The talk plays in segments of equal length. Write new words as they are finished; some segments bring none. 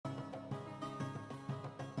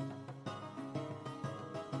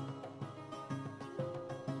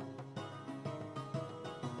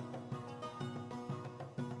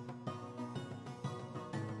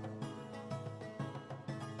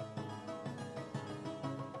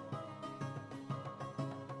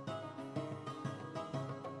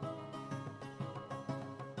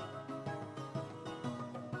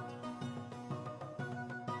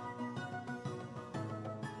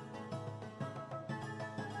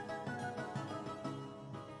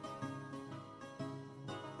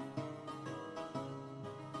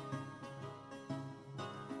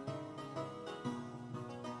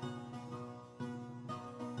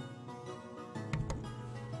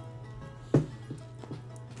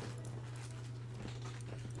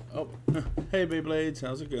Oh, hey Beyblades,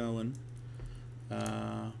 how's it going?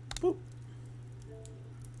 Boop. Oh,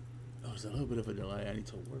 there's a little bit of a delay. I need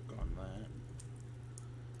to work on that.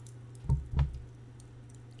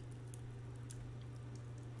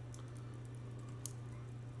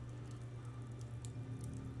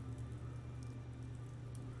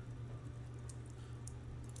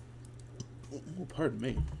 Oh, pardon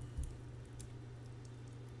me.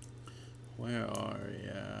 Where are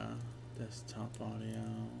ya? Desktop audio.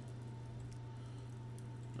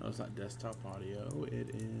 No, it's not desktop audio. It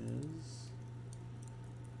is...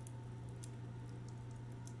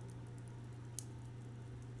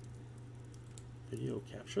 video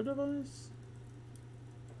capture device?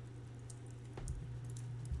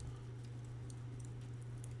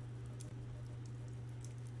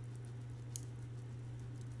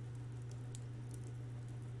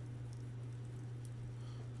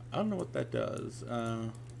 I don't know what that does.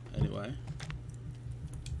 Anyway.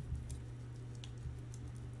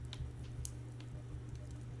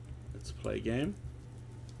 Let's play game.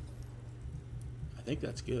 I think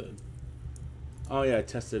that's good. Oh yeah, I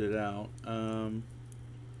tested it out.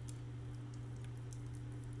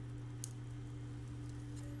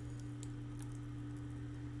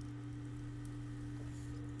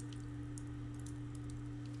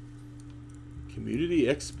 Community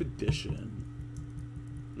Expedition.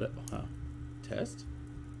 Test?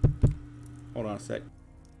 Hold on a sec.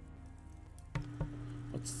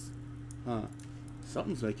 What's...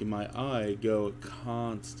 Something's making my eye go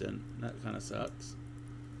constant. That kind of sucks.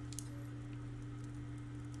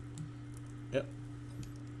 Yep.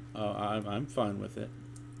 Oh, I'm fine with it.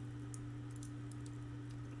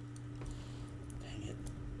 Dang it.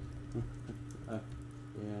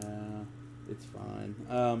 Yeah, it's fine.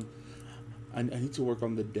 I need to work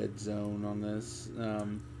on the dead zone on this.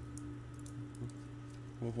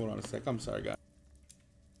 Well, hold on a sec. I'm sorry, guys.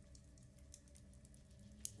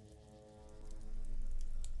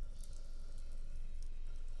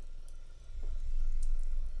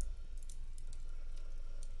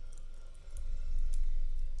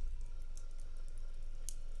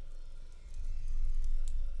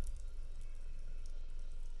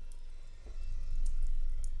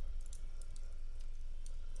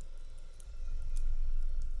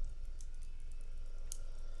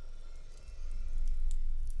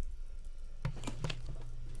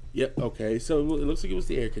 Yep, okay, so it looks like it was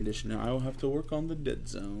the air conditioner. I will have to work on the dead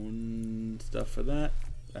zone stuff for that.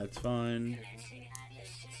 That's fine.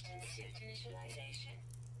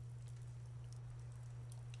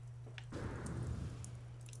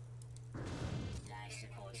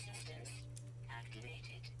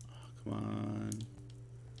 Oh, come on.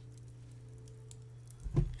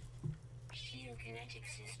 Kinetic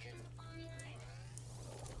system online.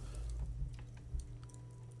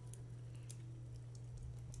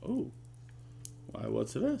 Oh. Why,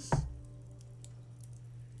 what's this?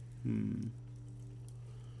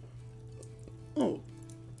 Oh.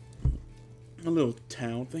 A little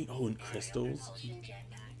town thing. Oh, and crystals.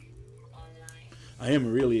 I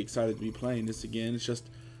am really excited to be playing this again. It's just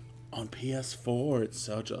on PS4, it's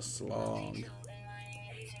such a slog.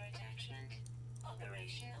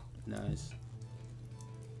 Nice.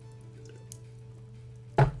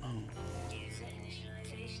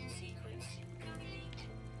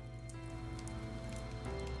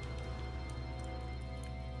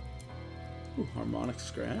 Ooh, harmonic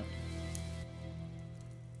scrap.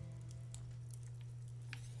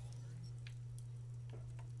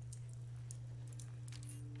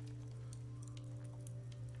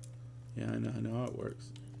 Yeah, I know how it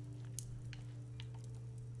works.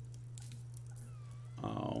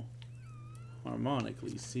 Oh,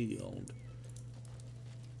 harmonically sealed.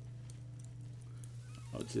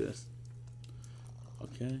 Oh, it's this.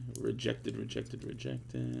 Okay, rejected, rejected,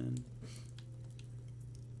 rejected.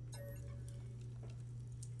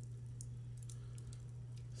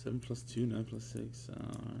 7 plus 2, 9 plus 6.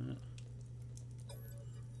 Alright.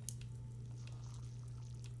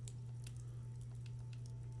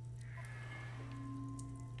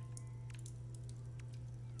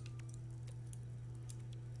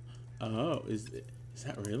 Oh, is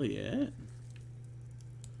that really it?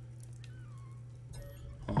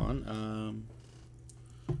 Hold on.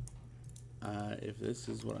 If this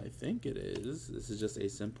is what I think it is, this is just a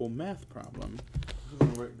simple math problem. I'm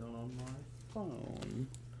gonna write down on my phone.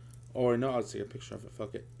 Or no, I'll take a picture of it.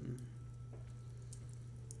 Fuck it.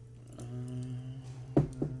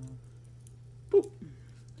 Boop.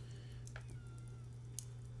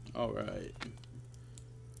 All right.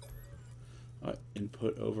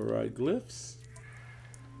 Input override glyphs.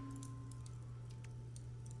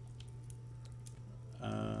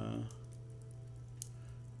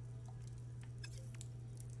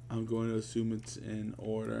 I'm going to assume it's in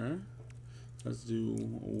order. Let's do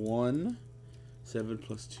 1. 7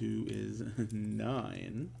 plus 2 is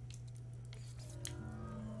 9.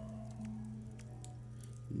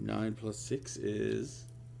 9 plus 6 is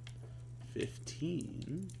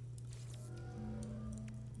 15.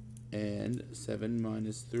 And 7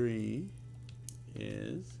 minus 3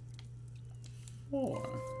 is 4.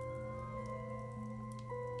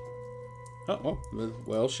 Oh,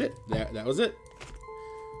 well, shit. That was it.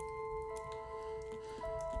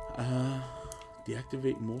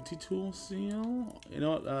 Deactivate multi-tool seal. You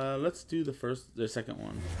know what? Let's do the second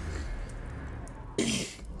one.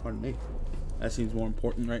 Pardon me. That seems more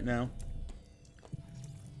important right now.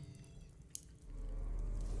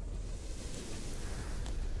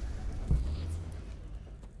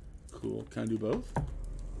 Cool. Can I do both?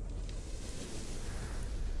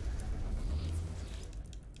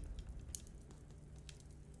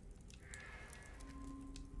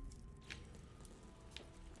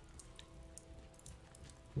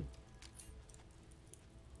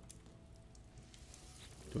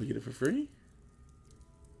 Do I get it for free?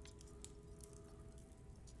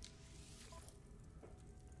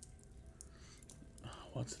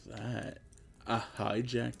 What's that?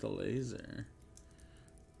 Hijack the laser.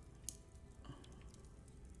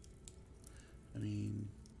 I mean,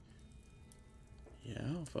 yeah,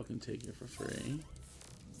 I'll fucking take it for free.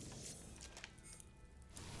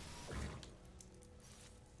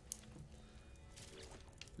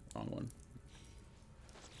 Wrong one.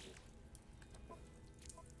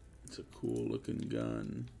 It's a cool looking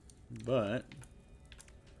gun, but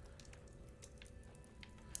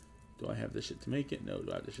do I have the shit to make it? No.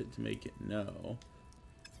 Do I have the shit to make it? No.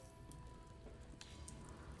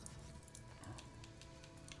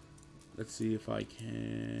 Let's see if I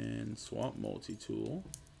can swap multi-tool.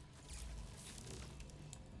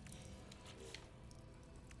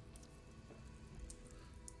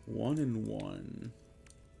 One and one.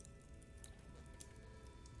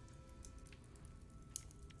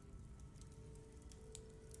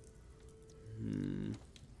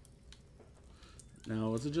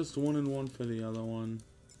 Now, is it just 1 and 1 for the other one?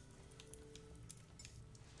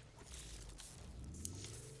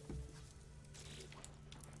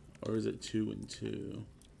 Or is it 2 and 2?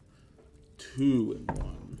 2 and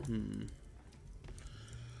 1.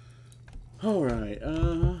 Alright,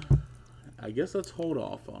 I guess let's hold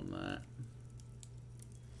off on that.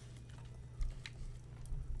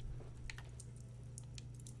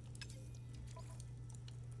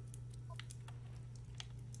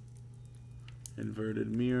 Inverted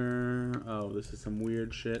mirror. Oh, this is some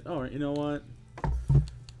weird shit. Alright, you know what?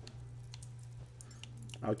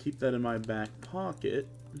 I'll keep that in my back pocket.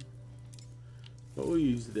 But we'll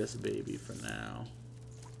use this baby for now.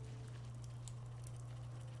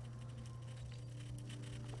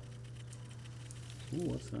 Ooh,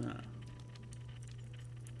 what's that?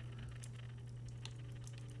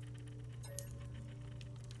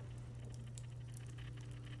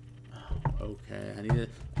 Oh, okay, I need to.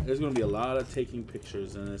 There's going to be a lot of taking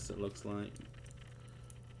pictures in this, it looks like.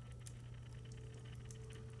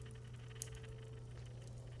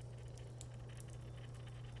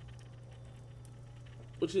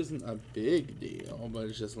 Which isn't a big deal, but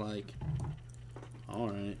it's just like,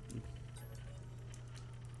 alright.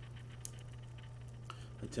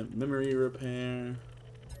 Attempt memory repair.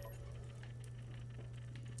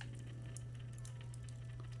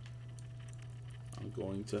 I'm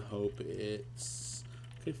going to hope it's...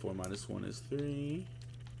 Okay, 4 minus 1 is 3.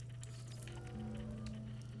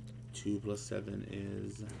 2 plus 7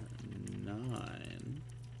 is 9.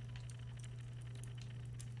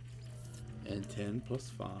 And 10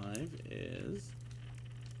 plus 5 is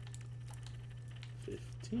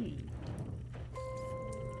 15.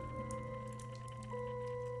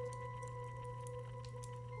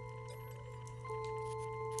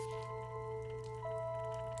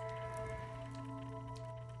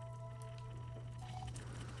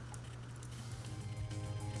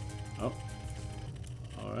 Oh.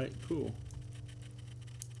 Alright, cool.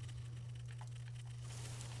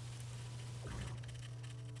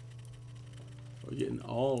 We're getting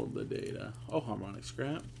all of the data. Oh, harmonic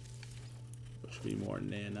scrap. Which should be more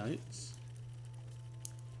nanites.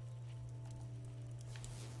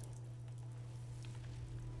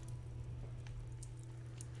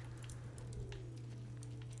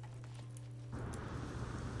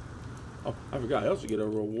 Oh, I forgot. I also get a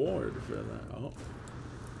reward for that. Oh.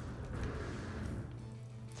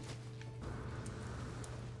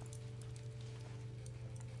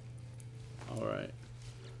 Alright.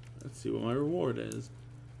 Let's see what my reward is.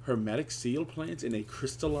 Hermetic seal plants in a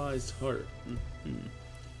crystallized heart.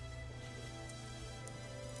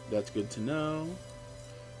 That's good to know.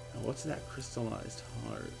 Now, what's that crystallized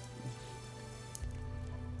heart?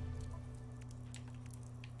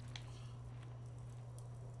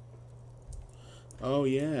 Oh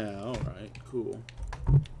yeah, alright, cool.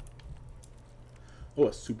 Oh,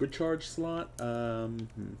 a supercharged slot? I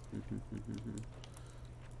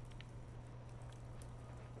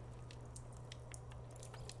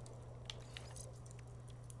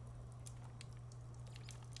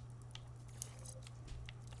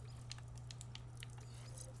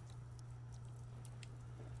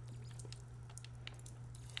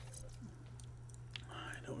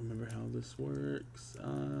don't remember how this works.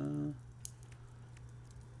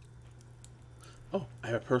 Oh, I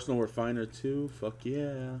have a personal refiner too. Fuck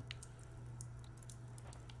yeah.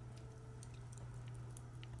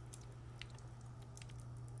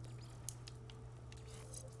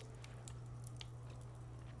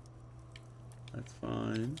 That's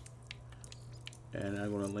fine. And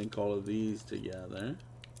I'm going to link all of these together.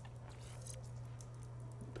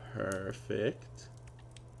 Perfect.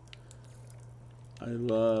 I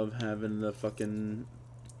love having the fucking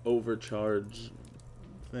overcharge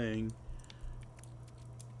thing.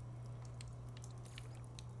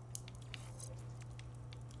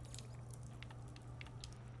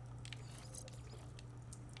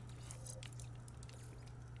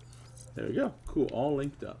 There we go. Cool. All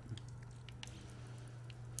linked up.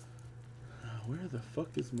 Where the fuck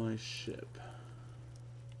is my ship?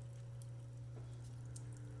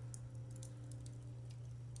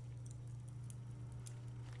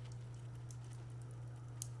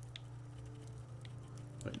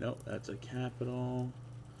 Wait, no, that's a capital.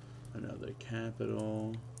 Another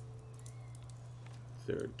capital.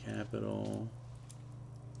 Third capital.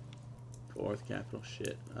 Fourth capital.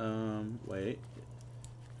 Shit. Wait.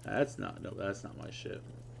 That's not, no, that's not my ship.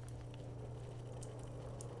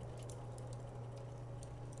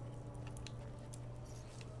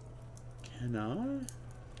 Can I?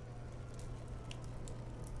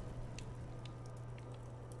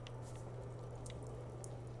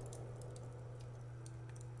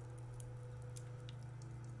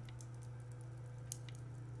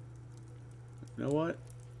 You know what?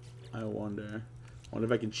 I wonder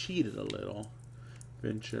if I can cheat it a little.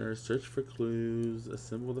 Venture, search for clues,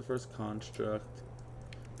 assemble the first construct,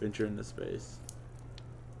 venture into space.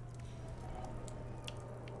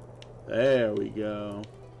 There we go.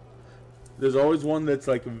 There's always one that's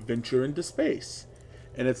like venture into space.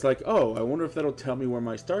 And it's like, oh, I wonder if that'll tell me where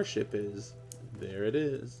my starship is. There it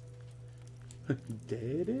is. There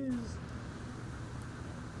it is.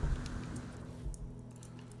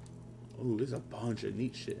 Oh, there's a bunch of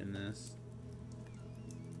neat shit in this.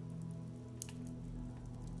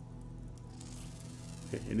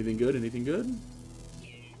 Okay, anything good? Anything good?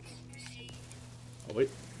 Oh, wait.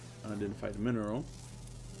 I didn't fight a mineral.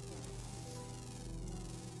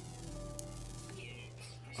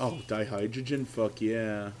 Oh, dihydrogen? Fuck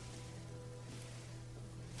yeah.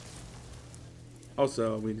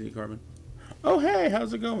 Also, we need carbon. Oh, hey,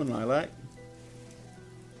 how's it going, Lilac?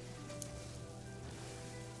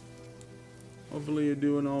 Hopefully you're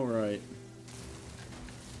doing alright.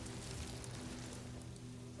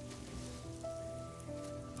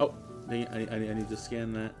 Oh, I need to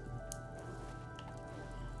scan that.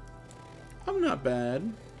 I'm not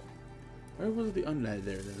bad. Where was the undead?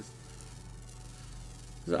 There it is.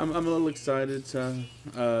 I'm a little excited to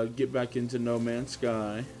get back into No Man's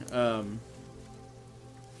Sky. I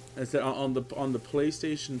said on the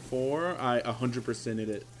PlayStation 4, I 100%ed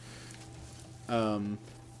it.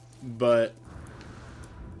 But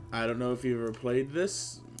I don't know if you've ever played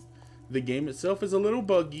this. The game itself is a little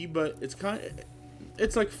buggy, but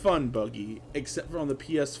it's like fun buggy. Except for on the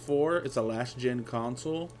PS4, it's a last gen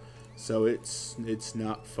console, so it's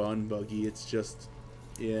not fun buggy. It's just,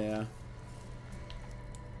 yeah.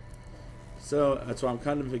 So that's why I'm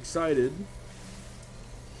kind of excited.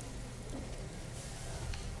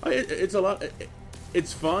 It's a lot.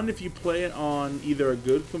 It's fun if you play it on either a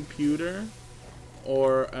good computer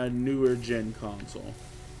or a newer gen console.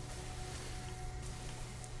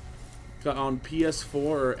 On PS4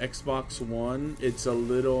 or Xbox One, it's a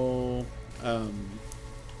little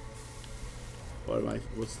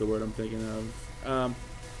what's the word I'm thinking of?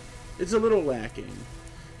 It's a little lacking.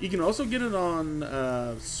 You can also get it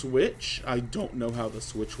on Switch. I don't know how the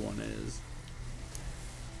Switch one is.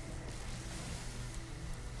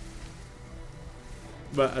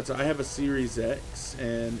 But I have a Series X,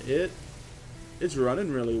 and it's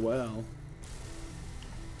running really well.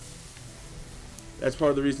 That's part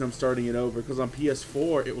of the reason I'm starting it over, because on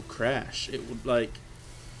PS4 it would crash. It would, like,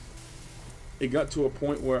 it got to a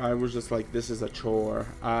point where I was just like, this is a chore.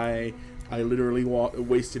 I I literally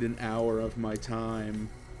wasted an hour of my time.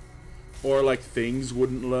 Or like things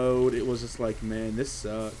wouldn't load. It was just like, man, this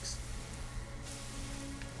sucks.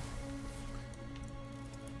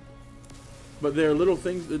 But there are little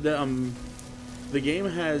things that the game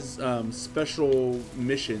has special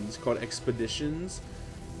missions called expeditions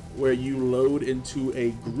where you load into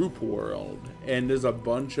a group world, and there's a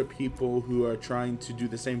bunch of people who are trying to do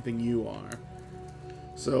the same thing you are.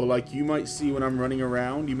 So like you might see when I'm running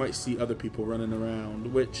around, you might see other people running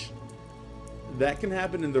around, which that can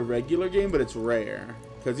happen in the regular game, but it's rare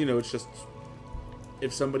because, you know, it's just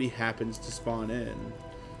if somebody happens to spawn in.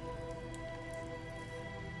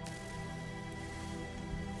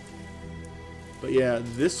 But yeah,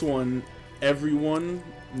 this one, everyone,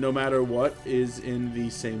 no matter what, is in the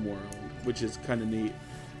same world, which is kind of neat.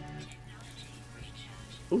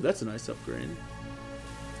 Oh, that's a nice upgrade.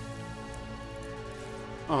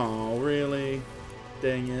 Oh, really?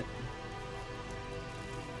 Dang it.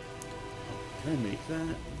 Oh, can I make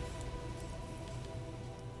that?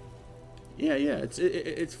 Yeah,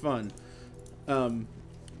 it's fun.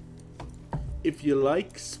 If you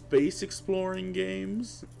like space exploring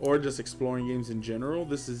games, or just exploring games in general,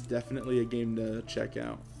 this is definitely a game to check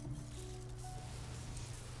out.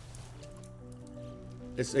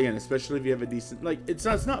 It's, again, especially if you have a decent, like, it's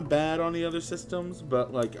not bad on the other systems,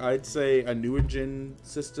 but like I'd say a newer gen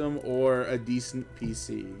system or a decent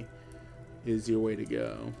PC is your way to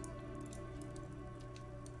go.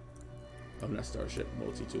 Oh, not Starship,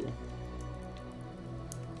 multi-tool.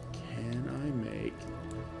 Can I make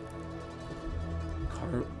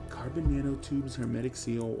carbon nanotubes, hermetic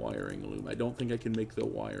seal, wiring loom? I don't think I can make the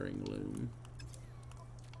wiring loom.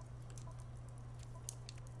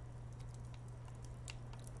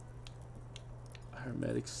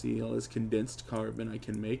 Hermetic seal is condensed carbon. I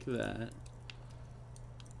can make that.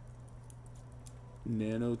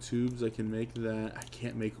 Nanotubes, I can make that. I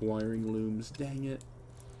can't make wiring looms. Dang it.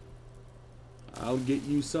 I'll get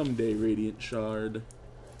you someday, Radiant Shard.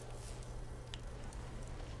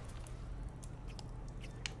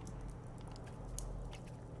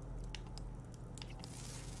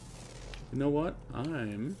 You know what?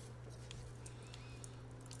 I'm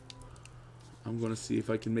gonna see if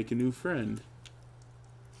I can make a new friend.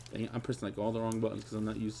 Dang it, I'm pressing like all the wrong buttons because I'm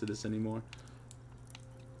not used to this anymore.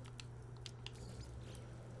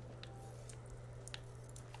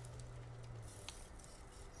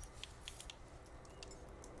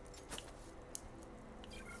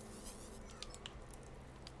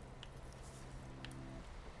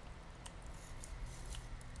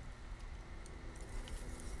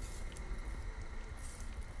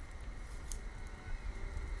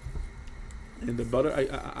 And the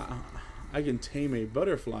I can tame a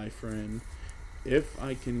butterfly friend if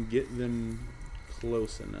I can get them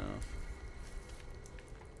close enough.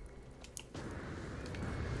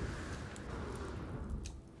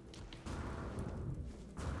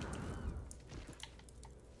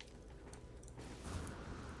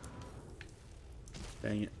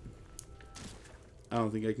 Dang it. I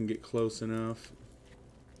don't think I can get close enough.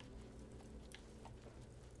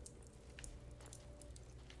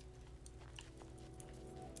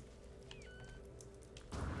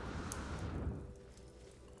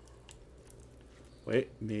 Wait,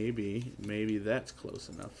 maybe that's close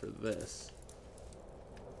enough for this.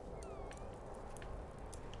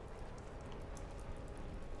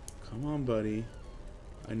 Come on, buddy.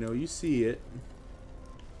 I know you see it.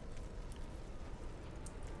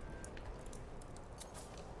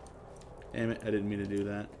 Damn it, I didn't mean to do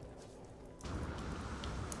that.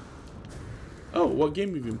 Oh, what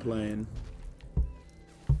game have you been playing?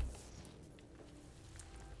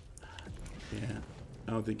 Yeah.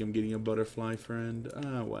 I don't think I'm getting a butterfly friend.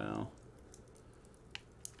 Ah, well.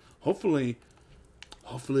 Hopefully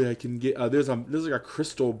I can get. There's like a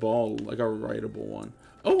crystal ball, like a writable one.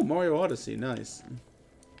 Oh, Mario Odyssey, nice.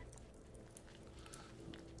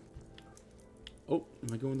 Oh,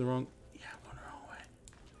 am I going the wrong? Yeah, I'm going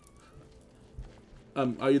the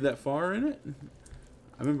wrong way. Are you that far in it?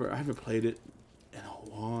 I remember I haven't played it in a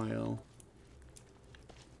while.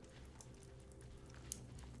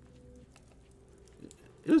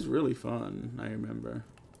 It was really fun, I remember.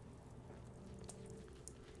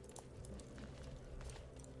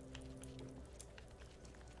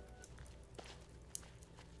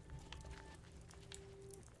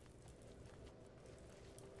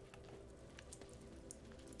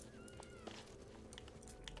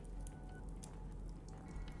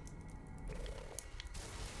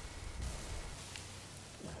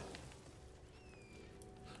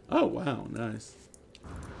 Oh, wow, nice.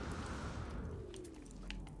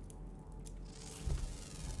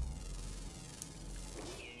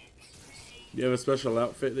 Do you have a special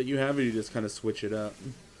outfit that you have, or you just kind of switch it up?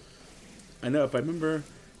 I know, if I remember,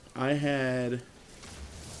 I had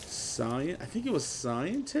I think it was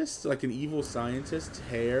scientist, like an evil scientist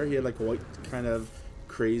hair. He had like white kind of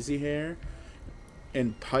crazy hair.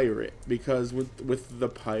 And pirate, because with the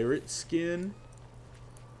pirate skin,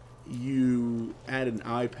 you add an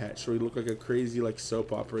eye patch so he looked like a crazy like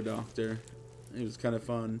soap opera doctor. It was kind of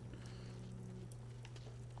fun.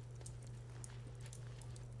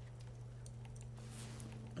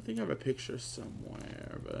 I think I have a picture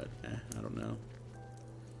somewhere, but I don't know.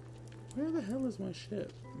 Where the hell is my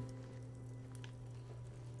ship?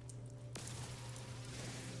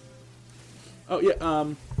 Oh yeah,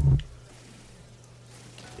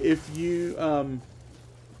 if you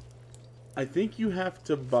I think you have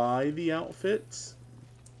to buy the outfits,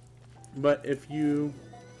 but if you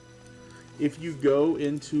go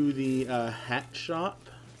into the hat shop,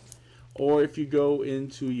 or if you go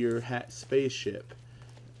into your hat spaceship,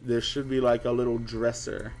 there should be like a little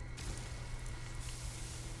dresser,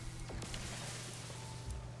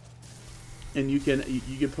 and you can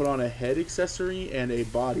put on a head accessory and a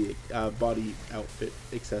body outfit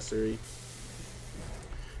accessory,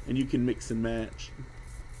 and you can mix and match.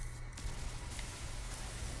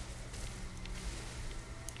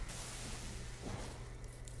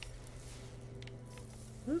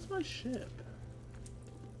 Where's my ship?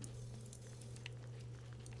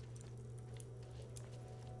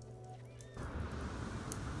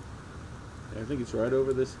 I think it's right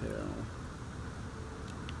over this hill.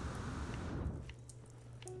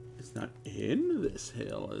 It's not in this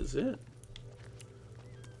hill, is it?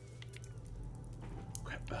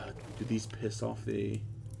 Do these piss off the...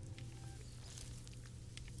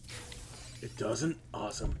 It doesn't?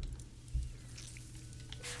 Awesome.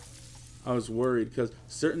 I was worried because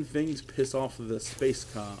certain things piss off the space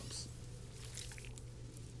cops.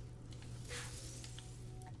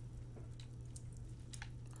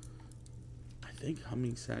 I think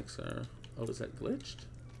humming sacks are... Oh, is that glitched?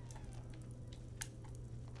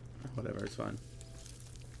 Whatever, it's fine.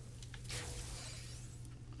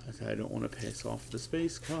 I don't want to piss off the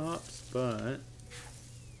space cops, but...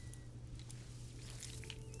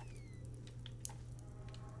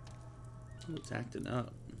 Oh, it's acting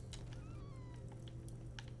up.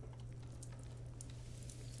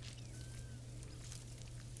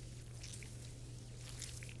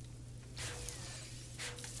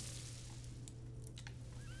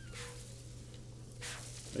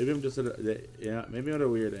 Maybe I'm just at a... Yeah, maybe at a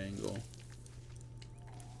weird angle.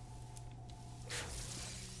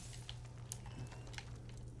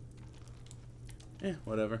 Eh,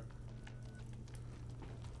 whatever.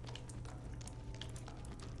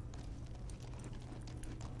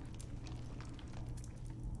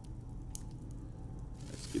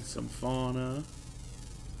 Let's get some fauna.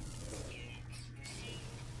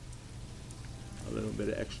 A little bit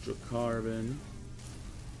of extra carbon.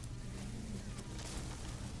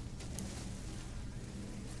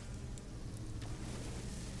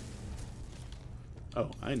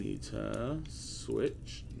 Oh, I need to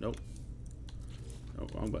switch. Nope. Oh,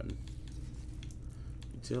 wrong button.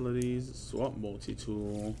 Utilities, swap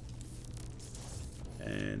multi-tool,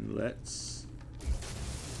 and let's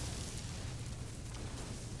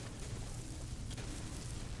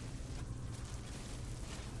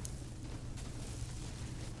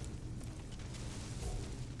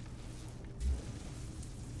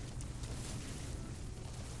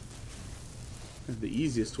the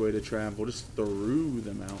easiest way to travel, just through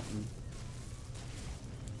the mountain.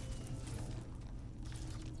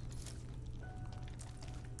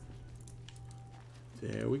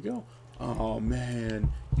 There we go. Oh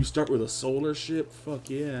man, you start with a solar ship? Fuck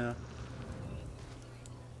yeah.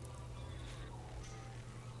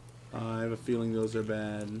 I have a feeling those are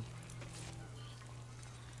bad.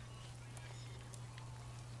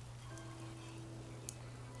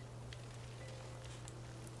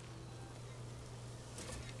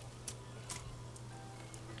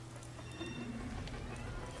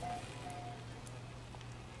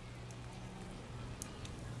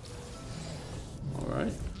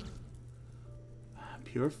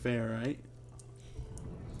 Pure ferrite.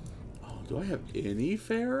 Oh, do I have any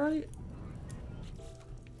ferrite?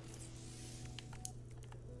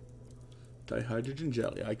 Dihydrogen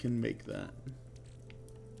jelly. I can make that.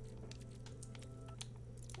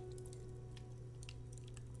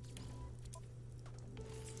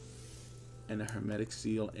 And a hermetic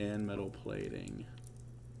seal and metal plating.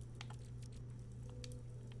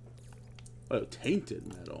 Oh, tainted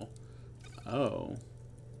metal. Oh.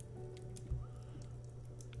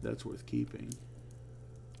 That's worth keeping.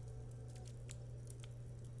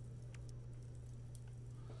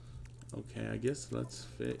 Okay, I guess let's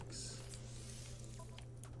fix.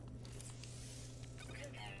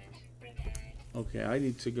 Okay, I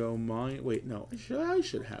need to go mine. Wait, no. I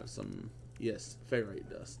should have some. Yes, ferrite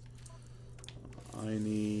dust. I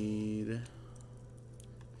need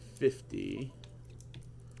 50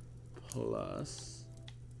 plus.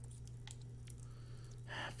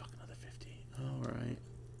 Fuck, another 50. Alright.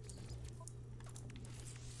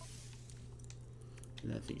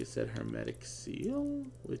 And I think it said hermetic seal,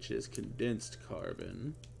 which is condensed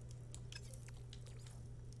carbon.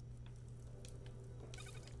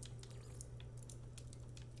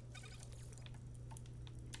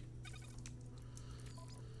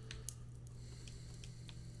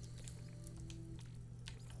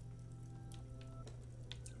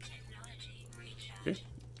 Okay,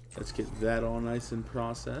 let's get that all nice and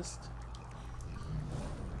processed.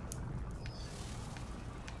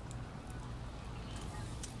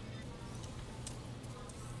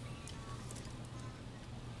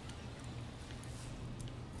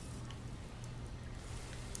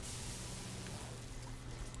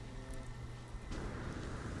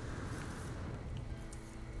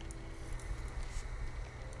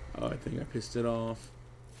 Oh, I think I pissed it off.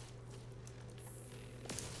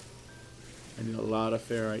 I need a lot of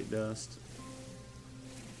ferrite dust.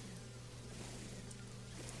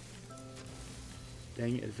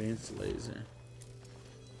 Dang it, advanced laser.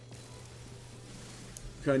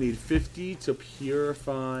 Okay, I need 50 to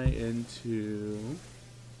purify into...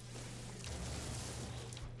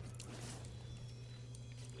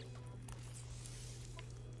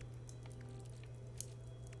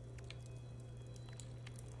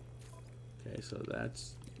 Okay, so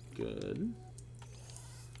that's good.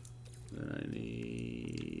 Then I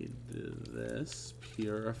need this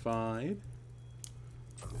purified.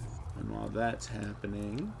 And while that's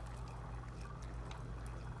happening,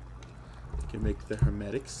 I can make the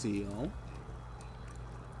hermetic seal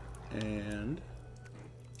and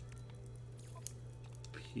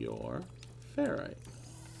pure ferrite.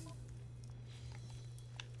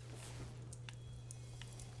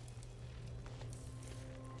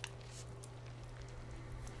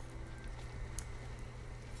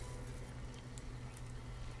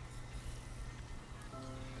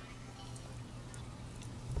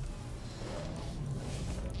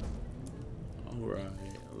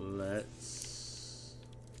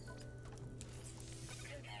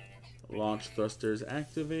 Launch thrusters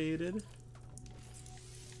activated.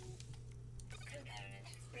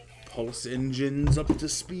 Pulse engines up to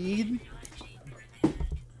speed.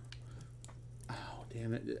 Oh,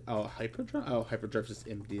 damn it. Oh, hyperdrive? Oh, hyperdrive's just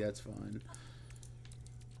empty. That's fine.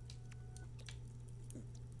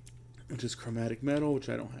 Which is chromatic metal, which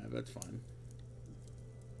I don't have. That's fine.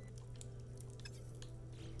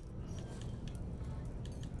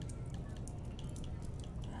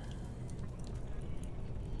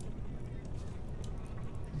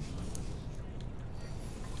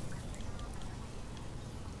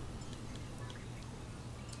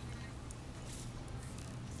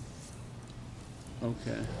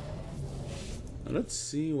 Okay. Now let's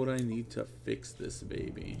see what I need to fix this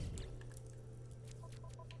baby.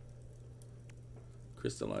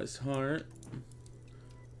 Crystallized heart.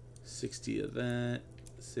 60 of that.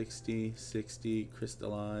 60, 60,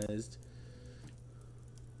 crystallized.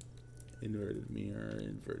 Inverted mirror,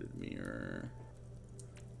 inverted mirror.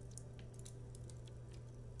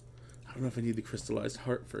 I don't know if I need the crystallized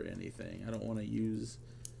heart for anything. I don't want to use...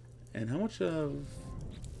 And how much of...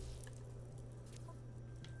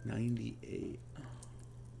 98.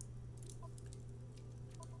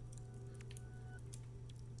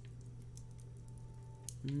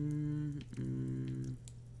 I don't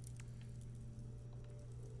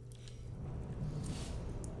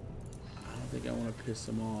think I want to piss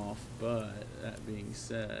him off, but that being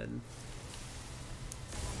said...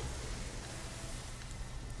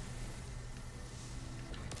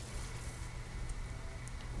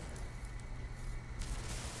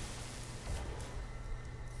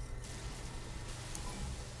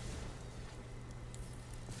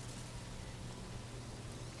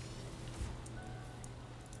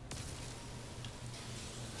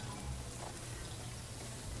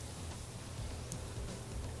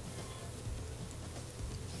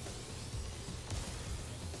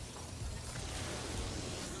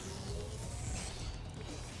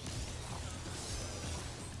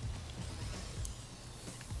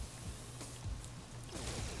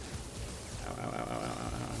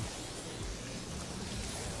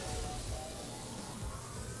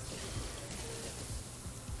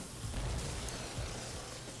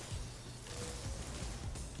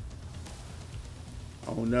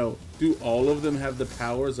 Oh no. Do all of them have the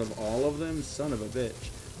powers of all of them? Son of a bitch.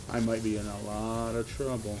 I might be in a lot of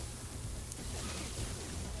trouble.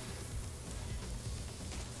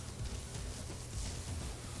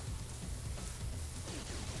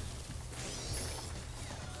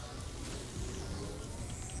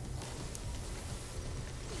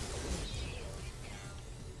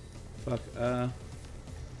 Fuck,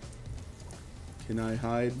 can I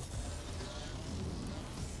hide?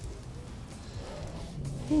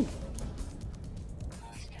 Whew.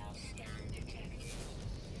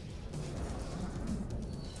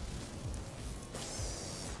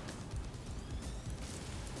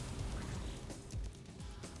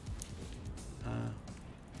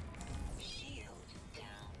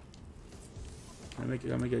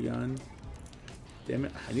 Can I make a gun? Damn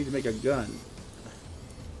it, I need to make a gun.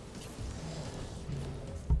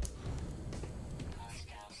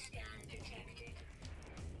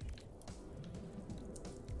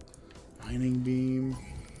 Mining beam,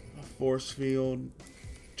 a force field,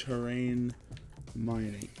 terrain,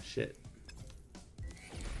 mining. Shit.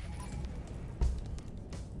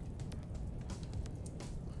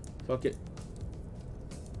 Fuck it.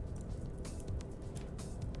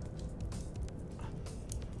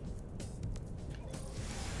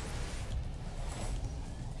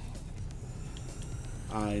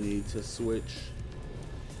 I need to switch.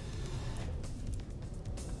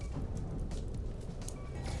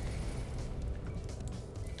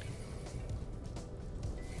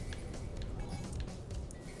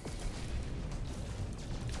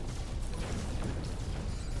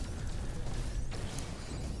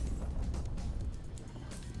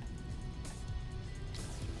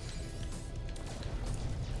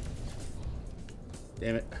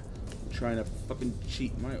 Damn it. I'm trying to fucking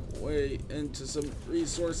cheat my way into some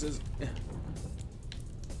resources.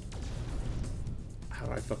 How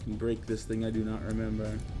do I fucking break this thing? I do not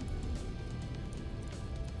remember.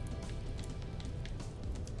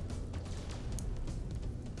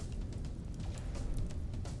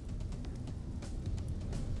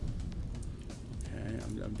 Okay,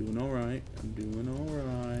 I'm doing alright. I'm doing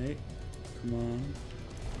alright. Come on.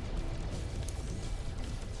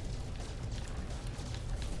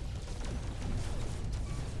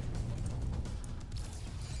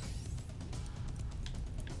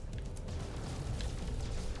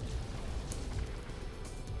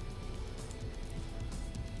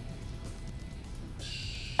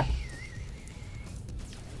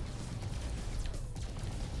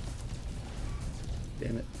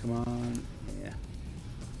 Damn it, come on. Yeah.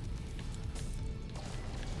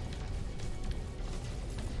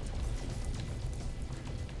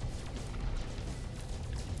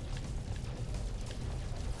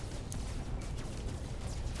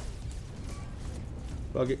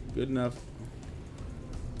 Fuck it, good enough.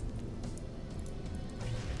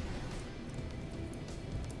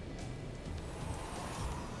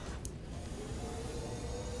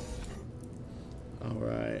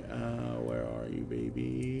 Alright, where are you,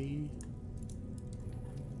 baby?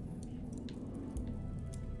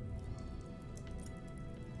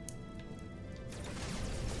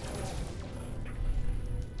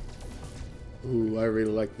 Ooh, I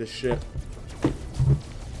really like this ship.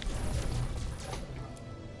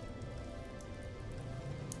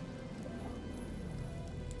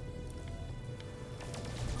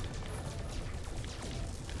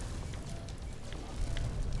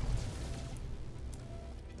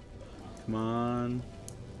 Come on.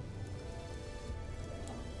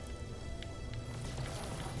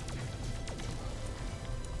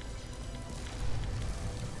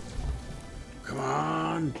 Come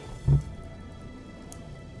on.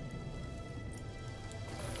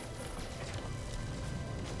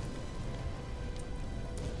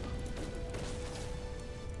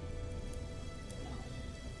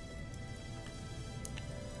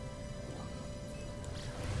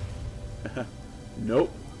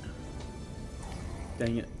 Nope.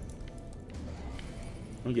 Dang it.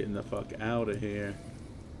 I'm getting the fuck out of here.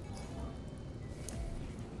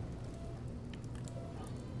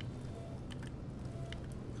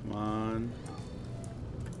 Come on.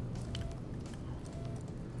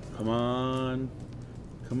 Come on.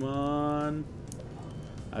 Come on.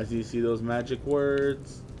 I see those magic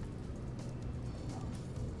words.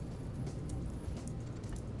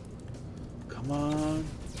 Come on.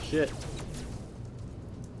 Shit.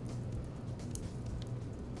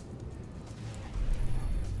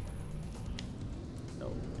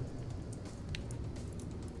 No.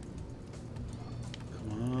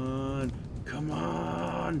 Come on. Come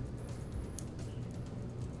on.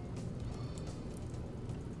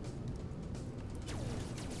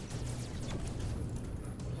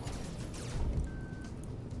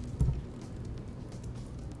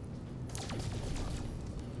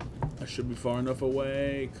 I should be far enough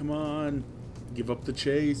away. Come on. Give up the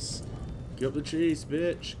chase. Give up the chase,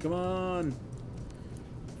 bitch. Come on.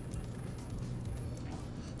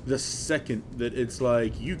 The second that it's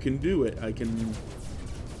like, you can do it, I can...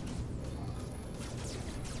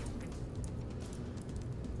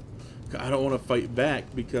 I don't want to fight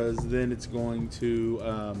back because then it's going to,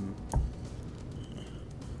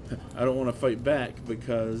 I don't want to fight back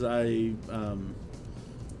because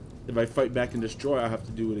if I fight back and destroy, I have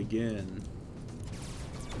to do it again.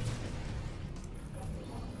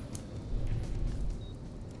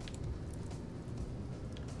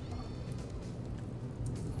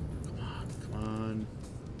 Come on.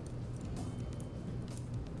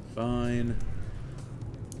 Fine.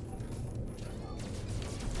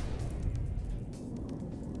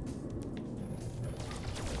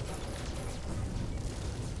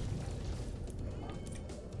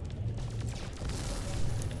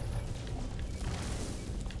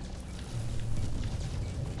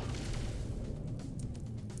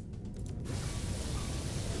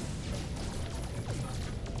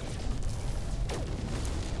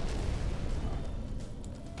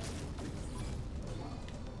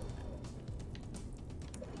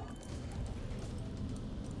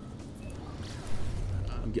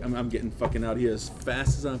 I'm getting fucking out here as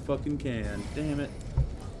fast as I fucking can. Damn it.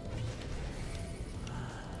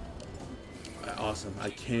 Awesome. I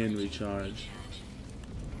can recharge.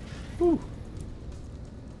 Whew.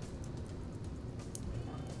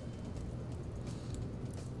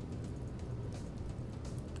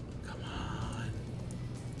 Come on.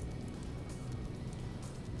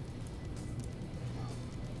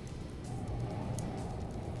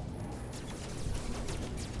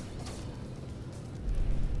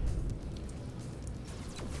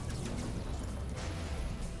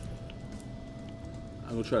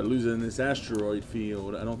 I'm gonna try to lose it in this asteroid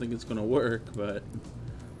field. I don't think it's gonna work, but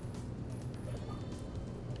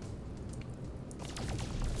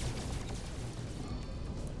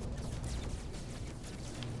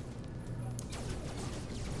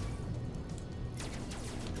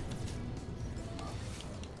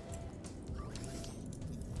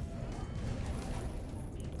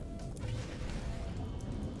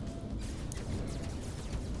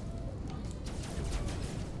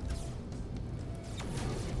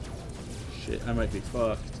shit, I might be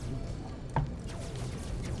fucked.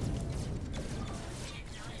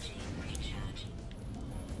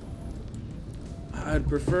 I'd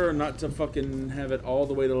prefer not to fucking have it all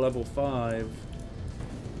the way to level 5.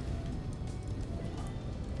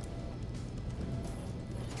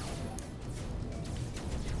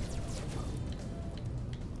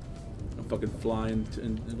 I'm fucking flying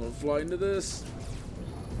and I'm gonna fly into this.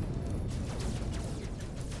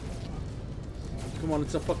 Come on,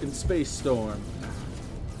 it's a fucking space storm.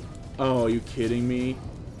 Oh, are you kidding me?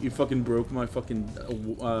 You fucking broke my fucking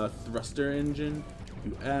thruster engine?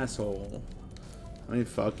 You asshole. I mean,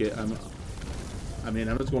 fuck it. I'm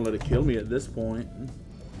just gonna let it kill me at this point.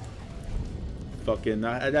 Fucking,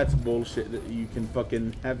 that's bullshit that you can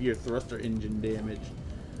fucking have your thruster engine damaged.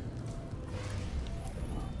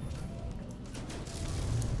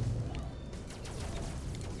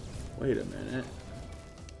 Wait a minute.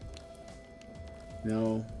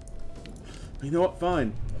 No. You know what?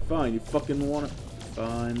 Fine. Fine. You fucking want it.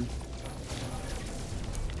 Fine.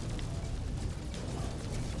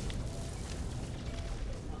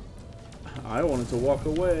 I wanted to walk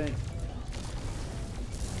away.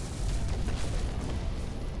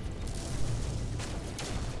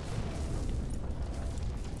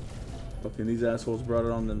 Fucking these assholes brought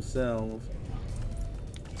it on themselves.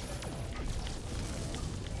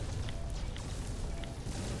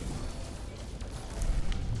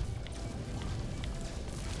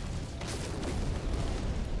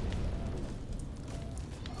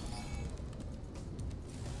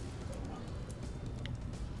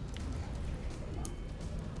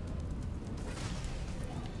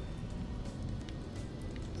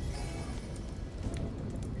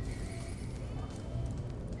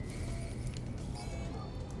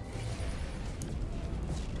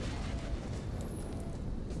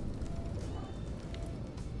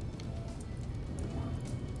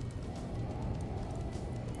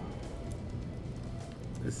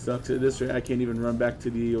 It sucks at this rate. I can't even run back to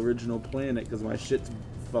the original planet because my shit's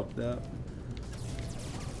fucked up.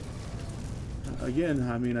 Again,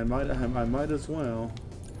 I mean, I might as well.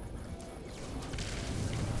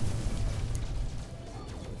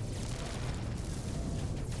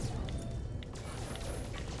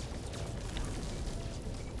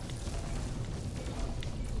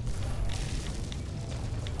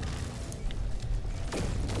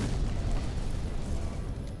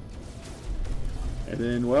 And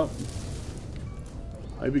then, well,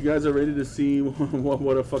 I hope you guys are ready to see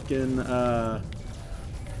what a fucking, I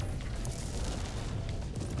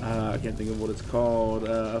can't think of what it's called,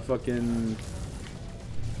 a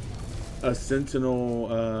sentinel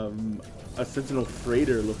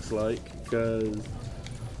freighter looks like, because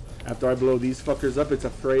after I blow these fuckers up, it's a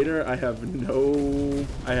freighter. I have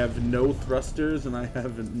no thrusters and I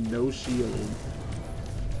have no shield.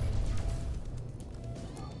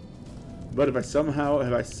 But if I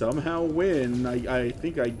somehow win, I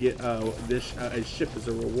think I get this a ship as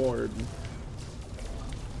a reward.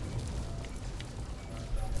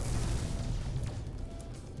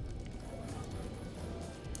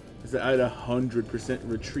 I had 100%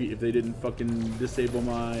 retreat if they didn't fucking disable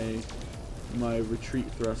my retreat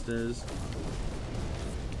thrusters.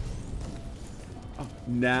 Oh,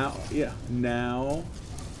 now, yeah, now.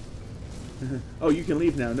 Oh, you can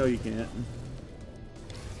leave now. No, you can't.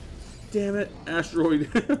 Damn it, asteroid.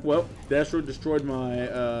 Well, the asteroid destroyed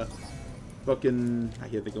my fucking, I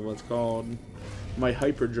can't think of what it's called, my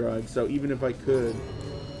hyperdrive. So even if I could,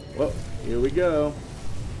 well, here we go.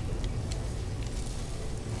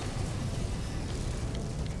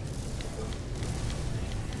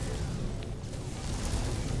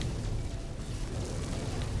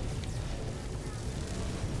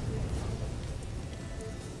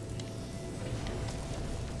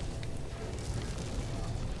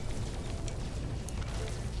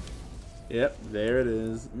 Yep, there it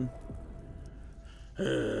is.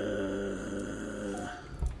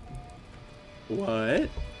 What?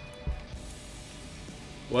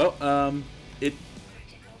 Well,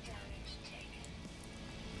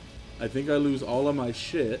 I think I lose all of my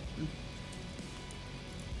shit.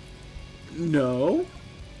 No.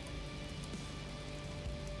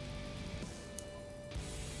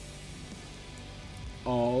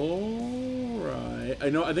 Alright.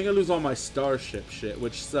 I think I lose all my starship shit,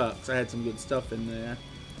 which sucks. I had some good stuff in there.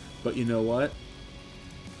 But you know what?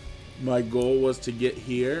 My goal was to get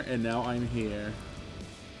here, and now I'm here.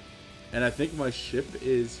 And I think my ship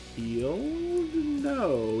is healed?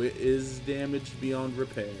 No, it is damaged beyond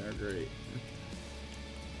repair. Great.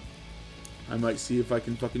 I might see if I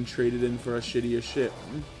can fucking trade it in for a shittier ship.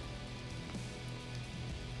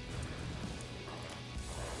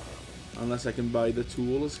 Unless I can buy the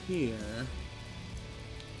tools here.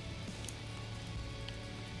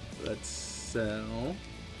 Let's sell.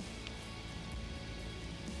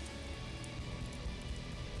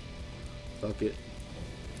 Fuck it.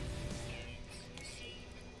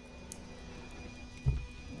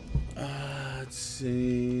 Let's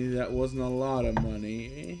see. That wasn't a lot of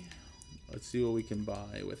money. Let's see what we can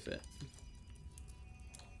buy with it.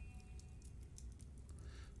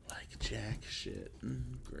 Like jack shit.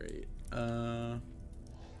 Great.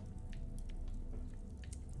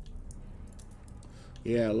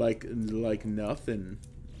 Yeah, like nothing.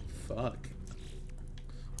 Fuck.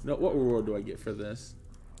 No, what reward do I get for this?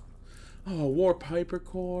 Oh, Warp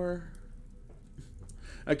Hypercore.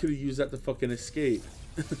 I could have used that to fucking escape.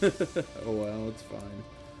 Oh well, it's fine.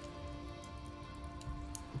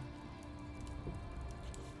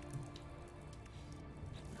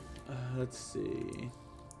 Let's see.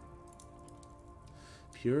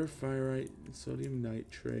 Pure Fyrite, sodium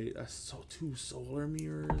nitrate. Two solar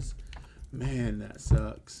mirrors. Man, that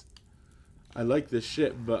sucks. I like this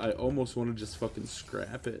ship, but I almost want to just fucking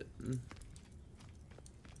scrap it.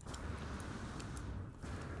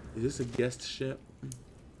 Is this a guest ship?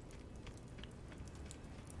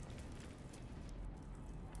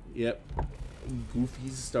 Yep.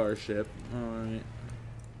 Goofy's starship. Alright.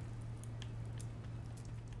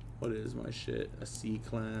 What is my shit? A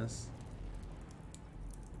C-class.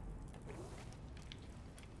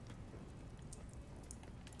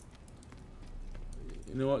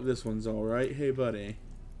 You know what? This one's alright. Hey, buddy.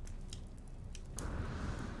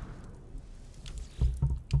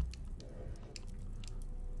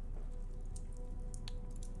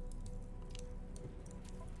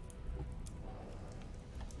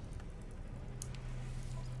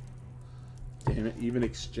 Damn it, even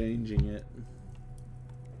exchanging it.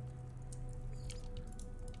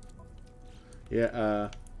 Yeah,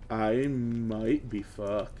 I might be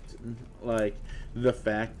fucked. Like, the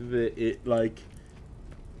fact that it, like,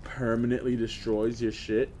 permanently destroys your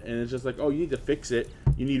shit, and it's just like, oh, you need to fix it.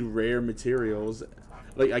 You need rare materials.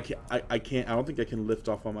 Like, I don't think I can lift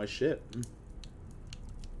off on my ship.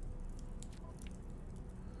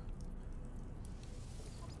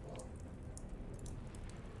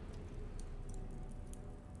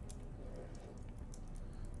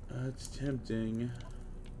 It's tempting.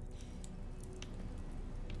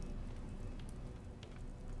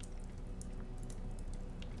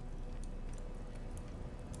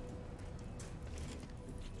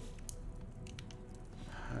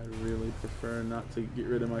 for not to get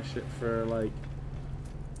rid of my shit for like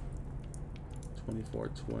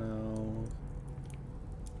 2412.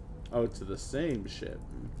 Oh, it's the same ship.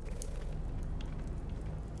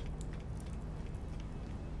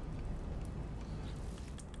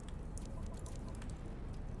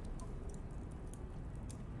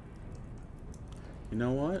 You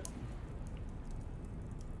know what?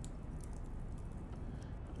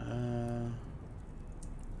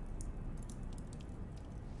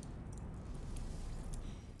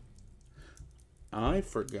 I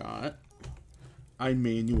forgot I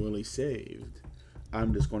manually saved.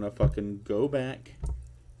 I'm just gonna fucking go back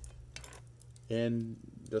and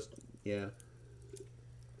just, yeah.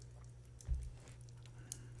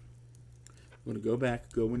 I'm gonna go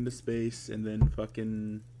back, go into space, and then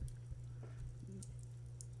fucking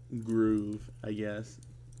groove, I guess.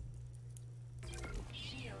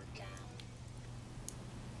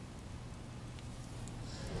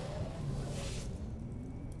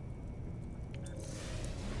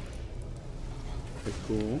 Okay,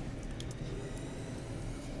 cool.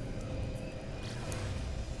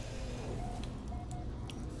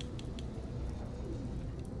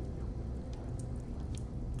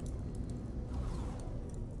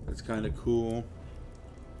 That's kind of cool.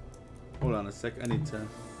 Hold on a sec. I need to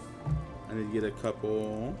get a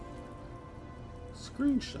couple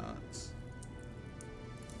screenshots.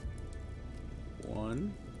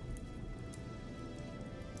 One.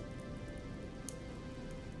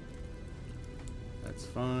 That's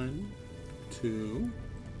fine. Two.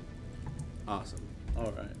 Awesome.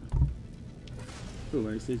 All right. Ooh,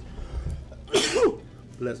 let me see.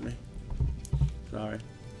 Bless me. Sorry.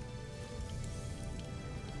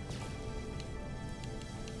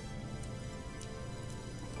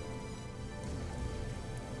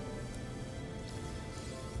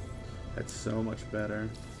 That's so much better.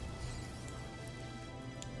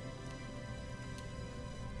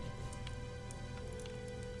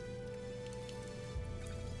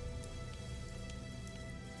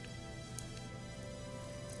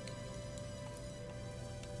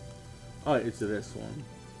 Oh, it's this one.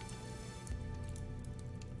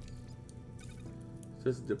 It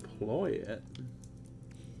says deploy it.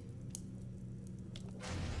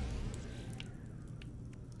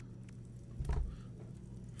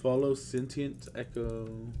 Follow sentient echo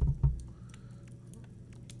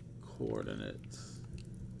coordinates.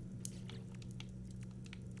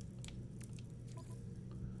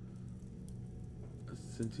 A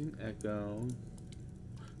sentient echo.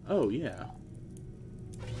 Oh, yeah.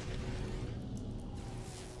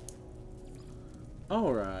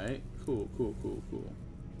 Alright. Cool, cool, cool, cool.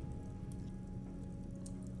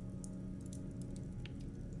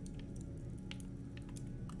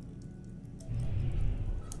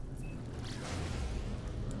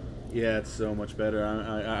 Yeah, it's so much better.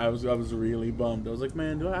 I was really bummed. I was like,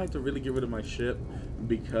 man, do I have to really get rid of my ship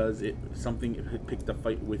because something picked a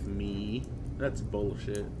fight with me? That's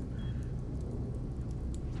bullshit.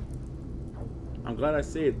 I'm glad I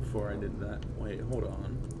saved before I did that. Wait, hold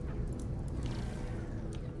on.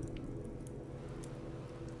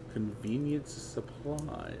 Convenience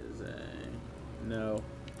supplies, eh? No.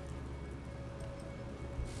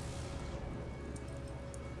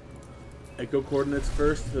 Echo coordinates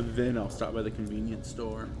first, then I'll stop by the convenience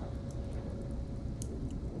store.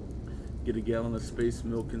 Get a gallon of space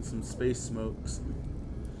milk and some space smokes.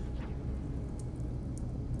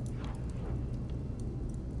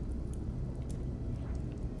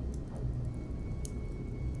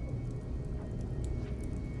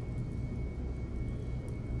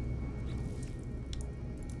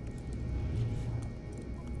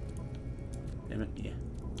 Damn it, yeah.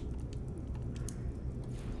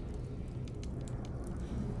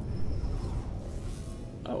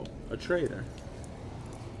 Oh, a trader.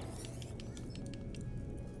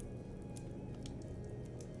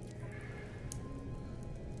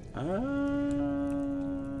 I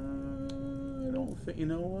don't think, you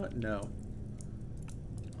know what? No.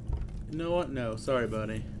 You know what? No. Sorry,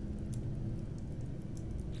 buddy.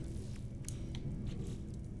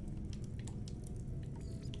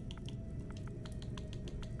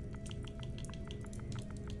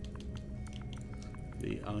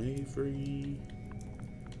 The ivory.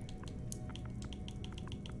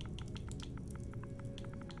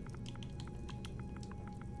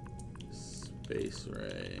 Space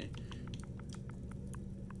ray.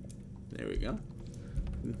 There we go.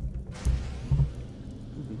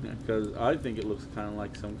 Because I think it looks kind of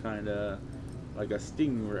like some kind of, like a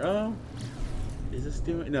stingray. Oh, is it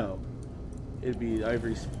stingray? No, it'd be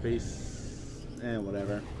ivory space, and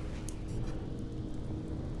whatever.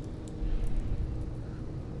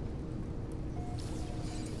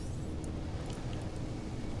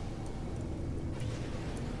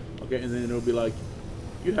 Okay, and then it'll be like,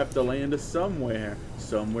 you have to land somewhere.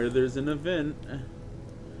 Somewhere there's an event.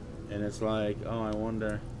 And it's like, oh, I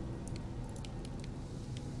wonder.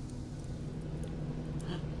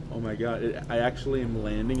 Oh my god, I actually am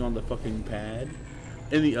landing on the fucking pad.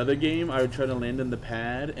 In the other game, I would try to land on the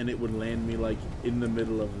pad, and it would land me, like, in the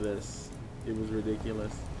middle of this. It was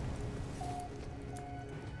ridiculous.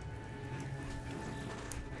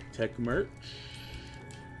 Tech merch.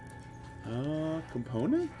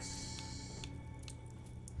 Components?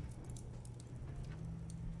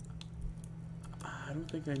 I don't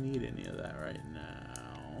think I need any of that right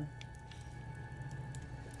now.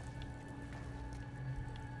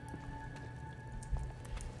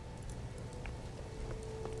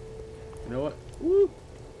 You know what? Woo!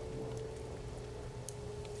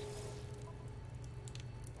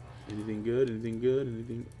 Anything good? Anything good?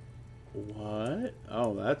 Anything? What?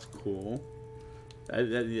 Oh, that's cool. That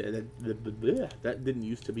didn't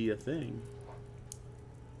used to be a thing.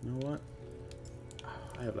 You know what?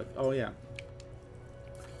 I have like, oh yeah.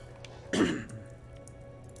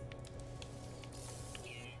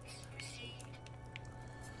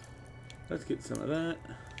 Let's get some of that.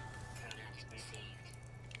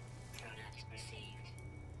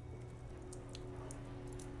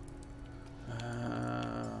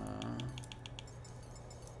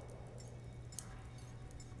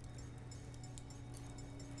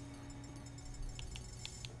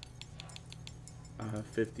 Uh,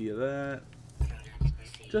 50 of that.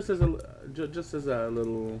 Just as a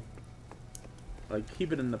little, like,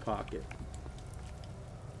 keep it in the pocket.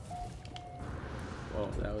 Oh,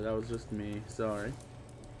 that was just me. Sorry.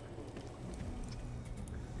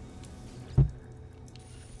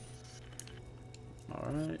 All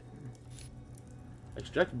right.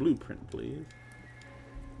 Extract blueprint, please.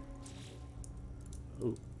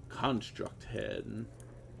 Oh, construct head.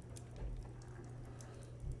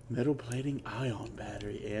 Metal plating, ion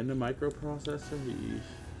battery, and a microprocessor. Eesh.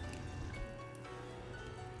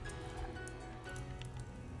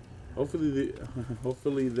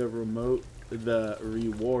 Hopefully the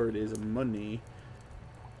reward is money.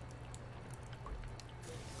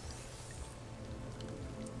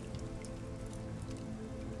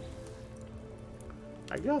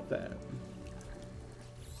 I got that.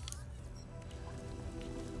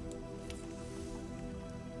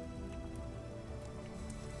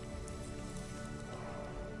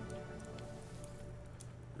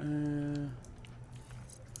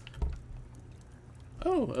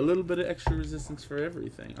 Oh, a little bit of extra resistance for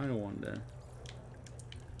everything. I wonder.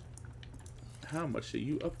 How much do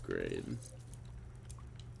you upgrade?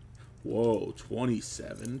 Whoa,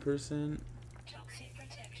 27%? Toxic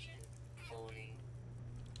protection 40.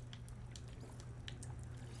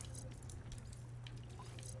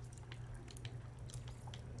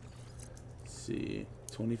 Let's see.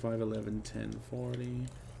 25, 11, 10, 40.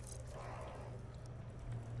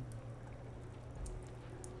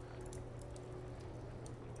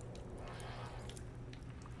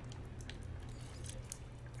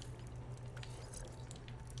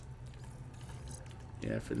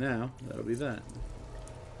 Yeah, for now, that'll be that.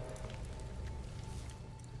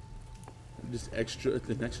 Just an extra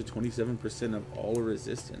 27% of all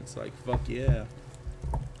resistance. Like, fuck yeah.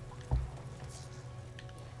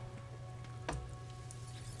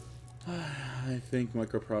 I think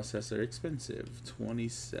microprocessor expensive.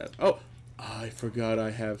 27. Oh, I forgot I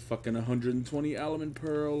have fucking 120 element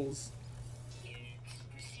pearls.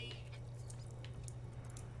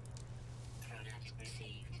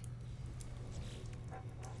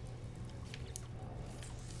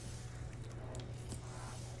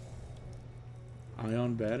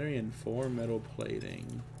 Ion battery and 4 metal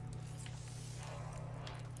plating.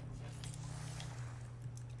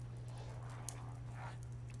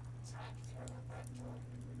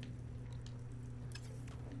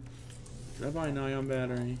 Did I buy an ion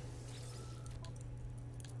battery?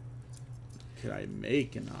 Could I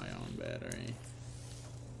make an ion battery?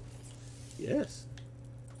 Yes.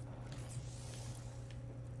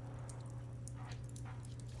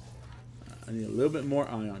 I need a little bit more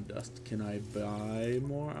ion dust. Can I buy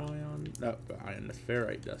more ion? No, ion, the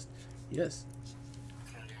ferrite dust. Yes.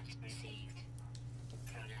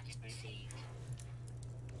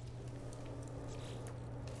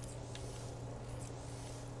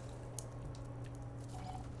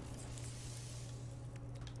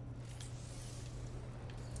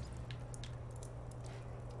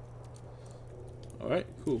 Alright,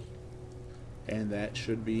 cool. And that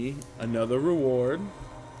should be another reward.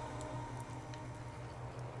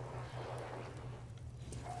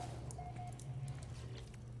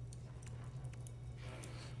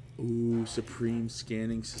 Ooh, Supreme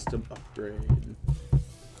Scanning System upgrade.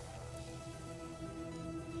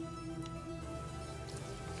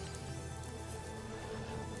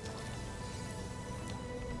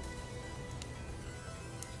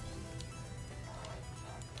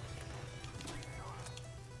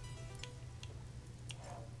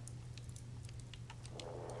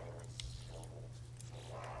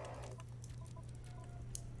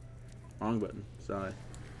 wrong button. Sorry.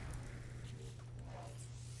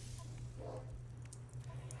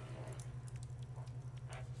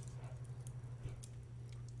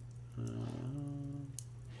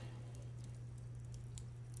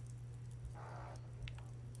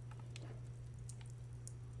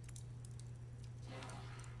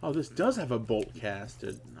 Oh, this does have a bolt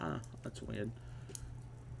casted. That's weird.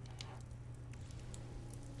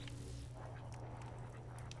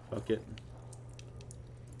 Fuck it.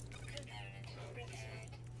 Component repaired.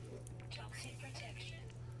 Toxic protection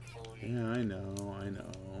fully. Yeah, I know, I know.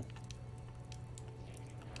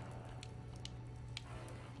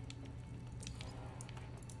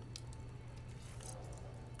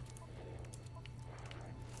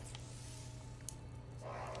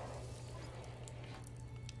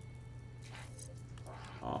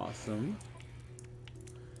 Awesome.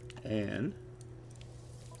 And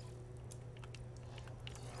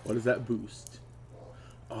what does that boost?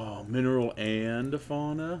 Oh, mineral and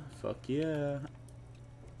fauna? Fuck yeah.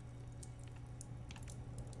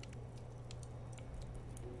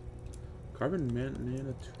 Carbon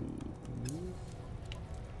nanotube.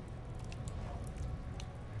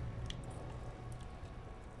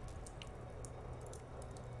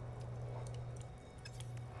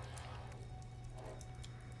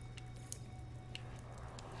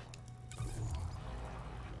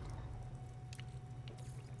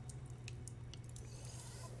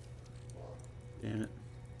 Damn it.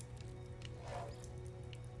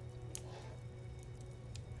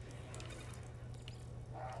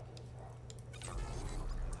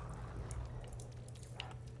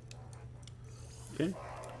 Okay.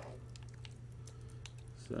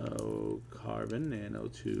 So, carbon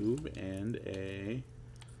nanotube and a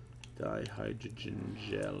dihydrogen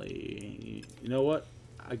jelly. You know what?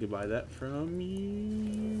 I could buy that from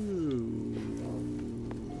you.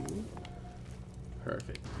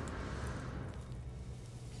 Perfect.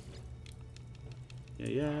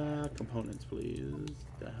 Yeah, components, please.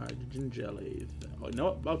 Dihydrogen jelly. Oh, you know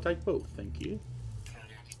what? I'll take both, thank you.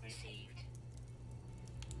 Product received.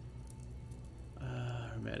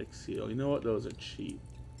 Hermetic seal. You know what? Those are cheap.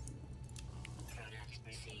 Product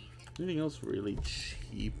received. Anything else really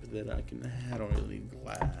cheap that I can... I don't really need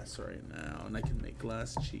glass right now, and I can make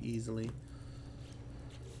glass easily.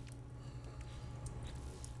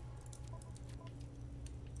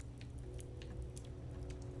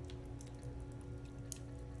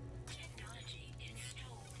 Technology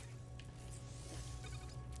installed.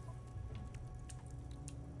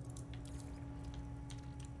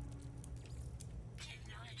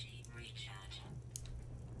 Technology recharge.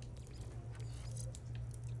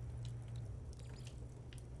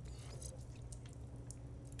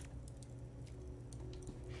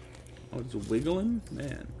 Oh, it's wiggling?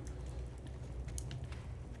 Man.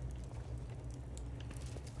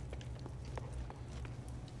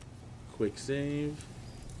 Quick save.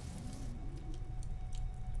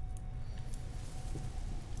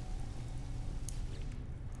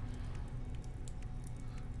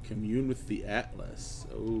 Commune with the Atlas.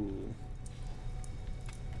 Oh.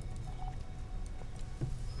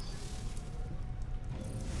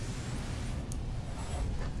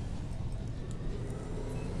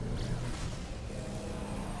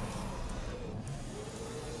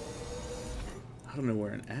 I don't know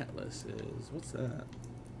where an Atlas is. What's that?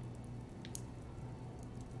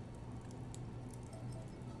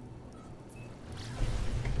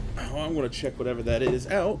 Oh, I'm gonna check whatever that is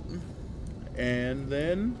out. And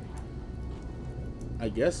then I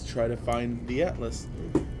guess try to find the Atlas.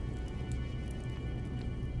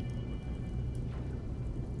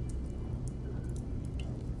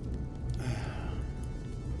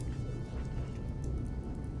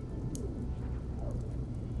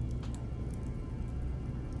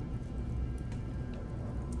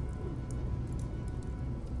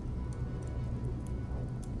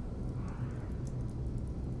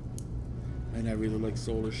 And I really like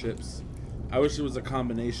solar ships. I wish it was a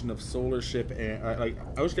combination of solar ship and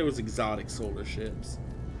I wish there was exotic solar ships.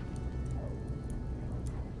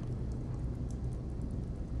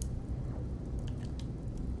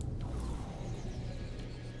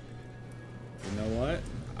 You know what?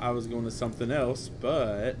 I was going to something else,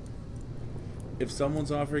 but if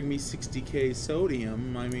someone's offering me 60k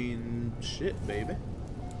sodium, I mean, shit, baby.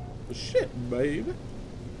 Shit, baby.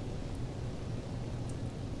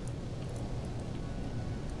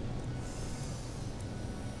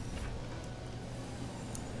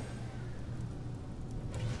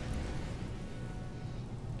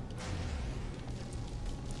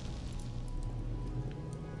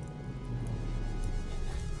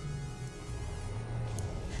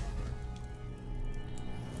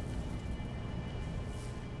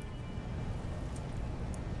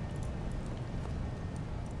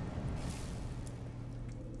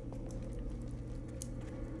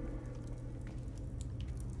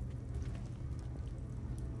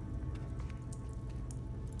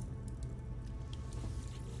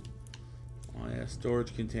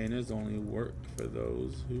 Storage containers only work for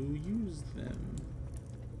those who use them,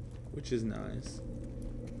 which is nice.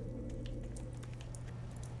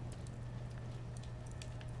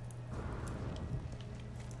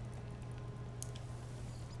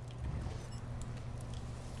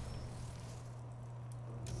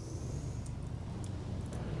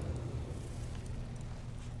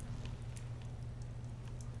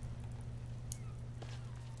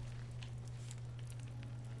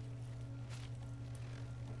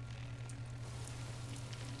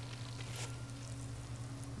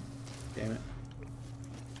 Damn it.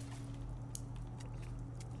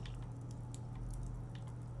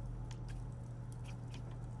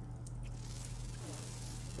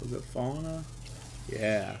 Was it fauna?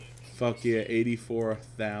 Yeah. Fuck yeah,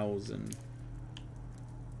 84,000.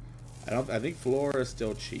 I think flora is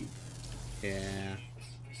still cheap. Yeah.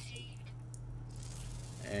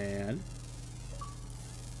 And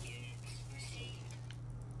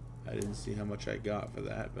I didn't see how much I got for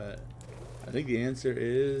that, but I think the answer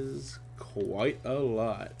is quite a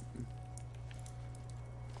lot.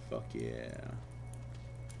 Fuck yeah.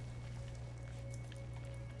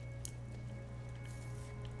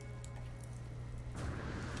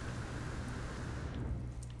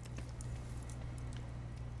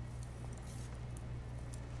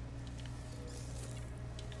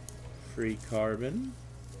 Free carbon.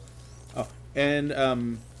 Oh,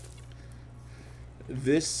 and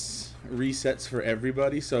this resets for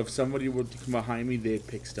everybody, so if somebody were to come behind me, they'd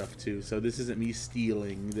pick stuff too. So this isn't me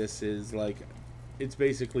stealing. This is like, it's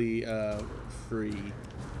basically free.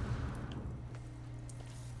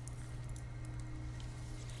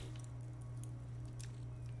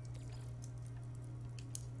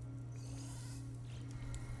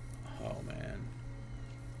 Oh man,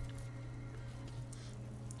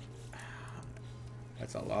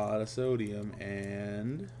 that's a lot of sodium.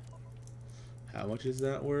 And how much is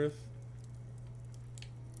that worth?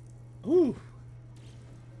 Ooh.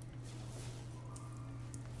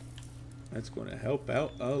 That's going to help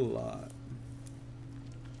out a lot.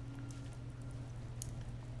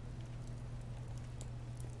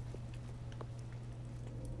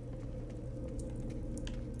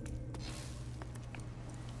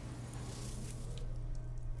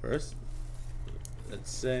 First, let's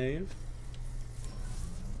save.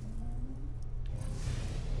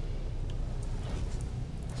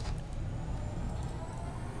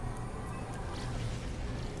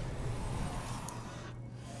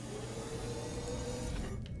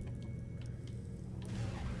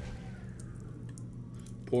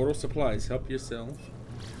 Portal supplies, help yourself.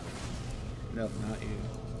 No, not you.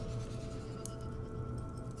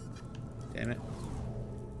 Damn it.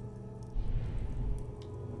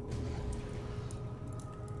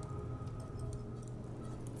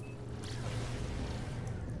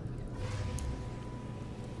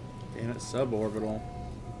 Damn it, suborbital.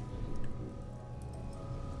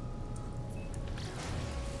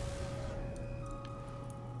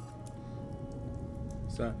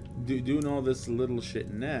 So, doing all this little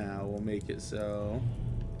shit now will make it so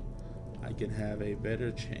I can have a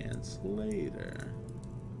better chance later.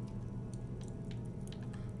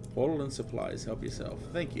 Portal and supplies, help yourself.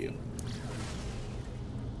 Thank you.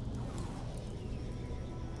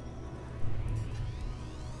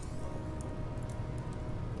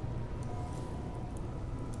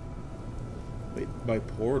 Wait, by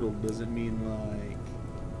portal doesn't mean like...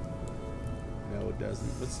 No, it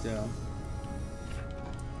doesn't, but still.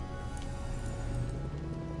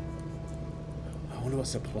 I wonder what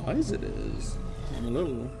supplies it is. I'm a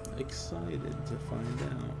little excited to find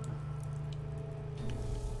out.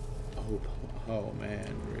 Oh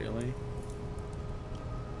man, really?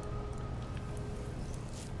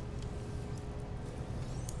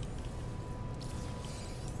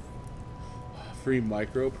 Free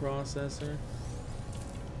microprocessor?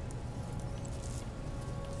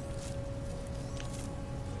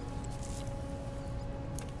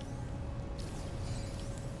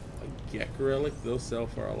 Gek relic, those sell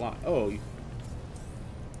for a lot. Oh,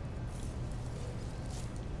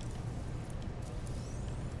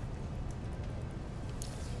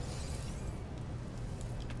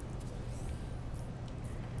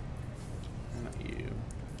 not you.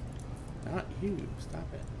 Not you.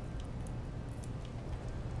 Stop it.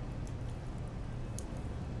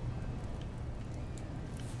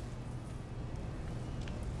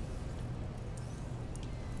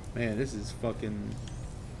 Man, this is fucking...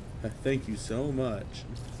 Thank you so much.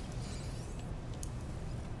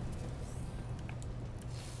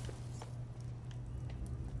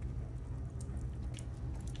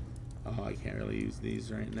 Oh, I can't really use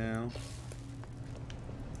these right now.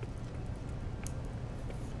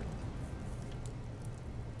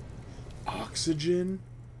 oxygen?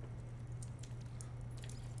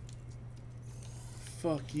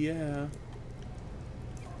 Fuck yeah.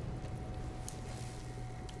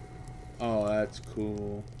 Oh, that's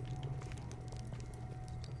cool.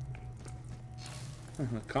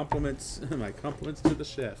 Compliments, my compliments to the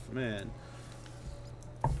chef, man.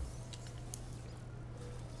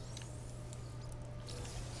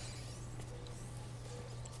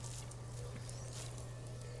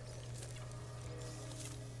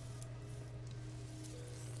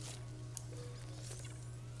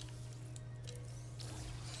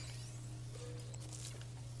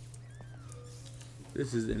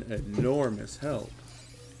 This is an enormous help.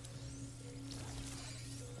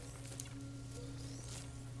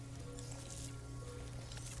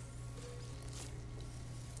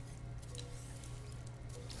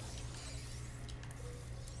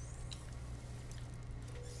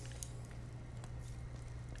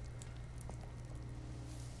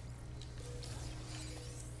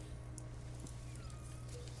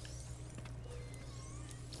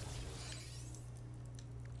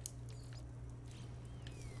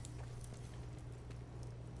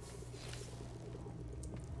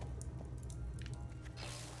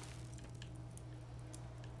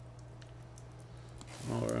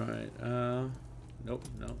 Alright, nope,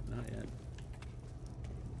 nope, not yet.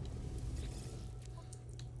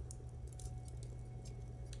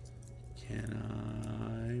 Can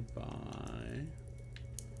I buy?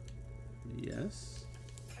 Yes.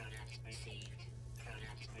 Product received.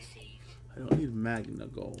 Product received. I don't need Magna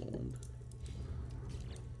Gold.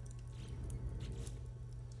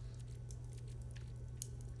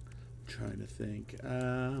 I'm trying to think.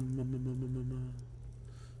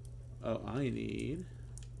 Oh, I need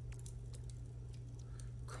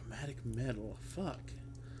chromatic metal. Fuck.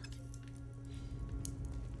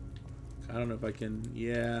 I don't know if I can.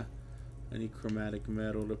 Yeah, I need chromatic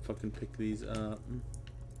metal to fucking pick these up.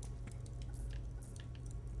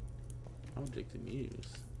 Object in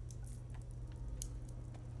use.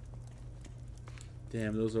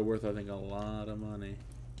 Damn, those are worth, I think, a lot of money.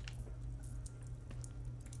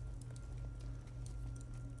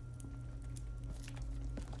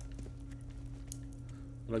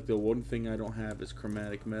 Like, the one thing I don't have is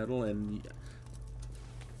chromatic metal, and can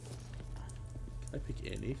I pick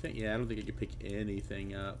anything? Yeah, I don't think I can pick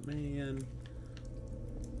anything up, man.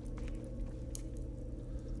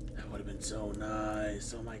 That would have been so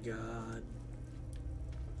nice. Oh my god.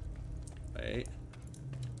 Wait.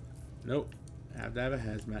 Nope. I have to have a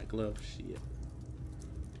hazmat glove. Shit.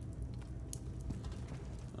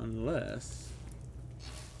 Unless.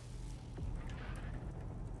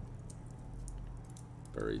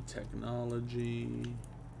 Buried technology.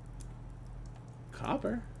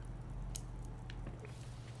 Copper.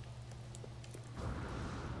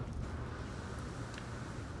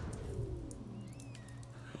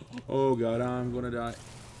 Oh god, I'm gonna die.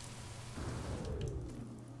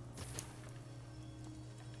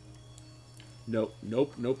 Nope,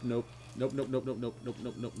 nope, nope, nope. Nope, nope, nope, nope, nope, nope,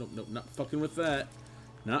 nope, nope, nope, nope. Not fucking with that.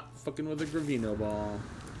 Not fucking with the Gravino ball.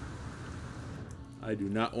 I do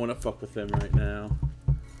not want to fuck with them right now.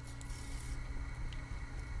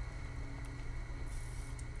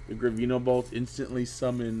 The Gravino bolts instantly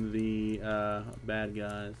summon the bad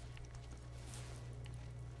guys.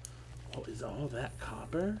 Oh, is all that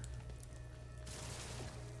copper?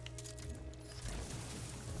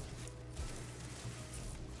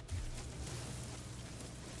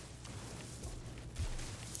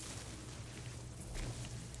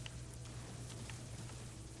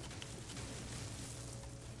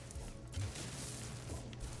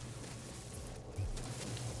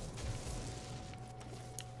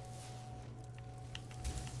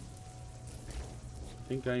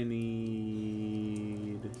 I think I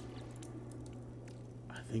need...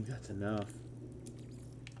 I think that's enough.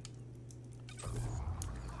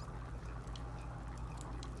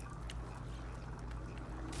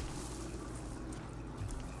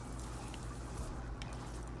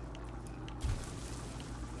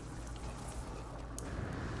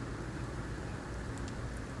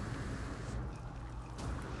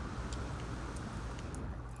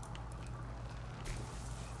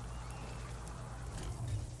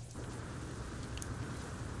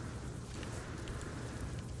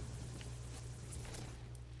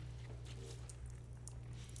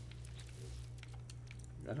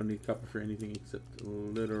 I don't need copper for anything except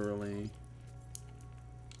literally.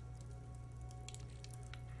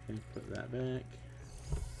 Okay, put that back.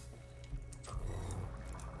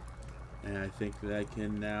 And I think that I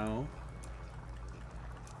can now.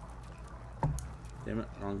 Damn it,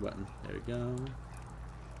 wrong button. There we go.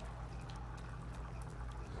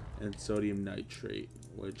 and sodium nitrate.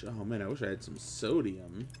 Which, oh man, I wish I had some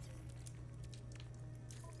sodium.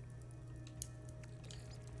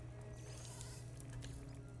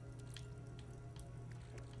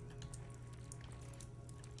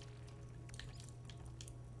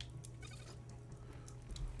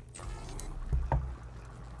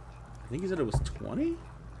 I think he said it was 20?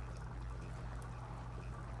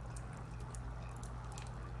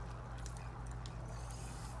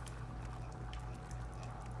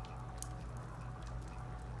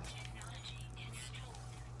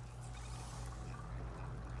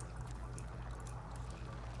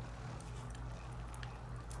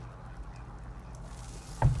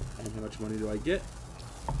 And how much money do I get?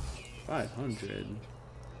 500.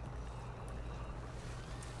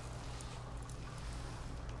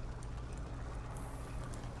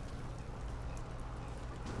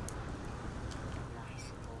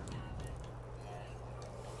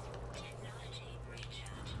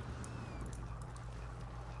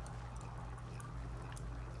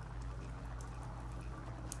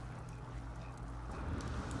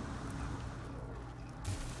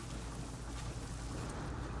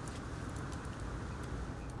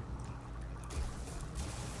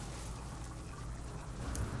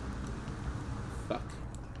 Fuck.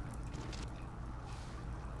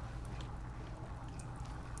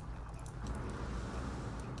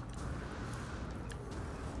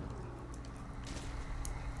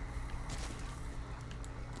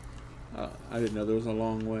 I didn't know there was a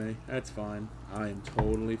long way. That's fine. I am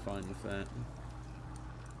totally fine with that.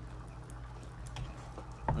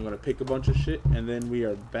 I'm gonna pick a bunch of shit, and then we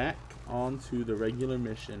are back onto the regular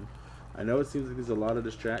mission. I know it seems like there's a lot of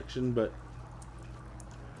distraction, but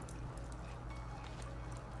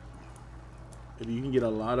if you can get a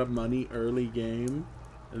lot of money early game,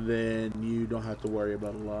 then you don't have to worry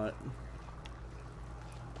about a lot.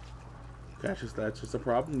 That's just a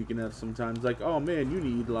problem. You can have sometimes like, oh man, you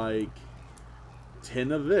need like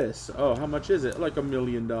 10 of this. Oh, how much is it? Like $1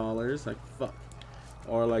 million. Like, fuck.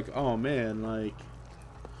 Or like, oh man, like,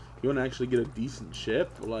 you want to actually get a decent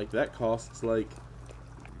ship? Like, that costs like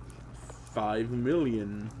 5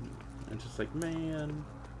 million. And just like, man.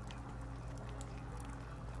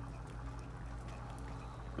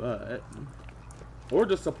 But, or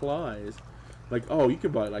just supplies. Like, oh, you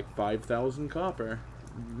could buy like 5,000 copper.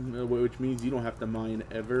 Which means you don't have to mine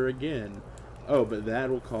ever again. Oh, but that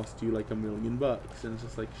will cost you like $1 million bucks, and it's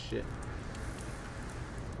just like shit.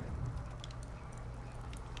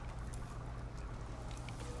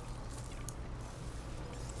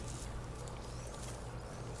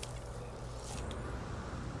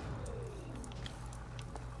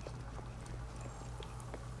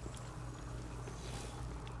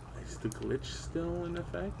 Is the glitch still in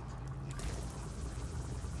effect?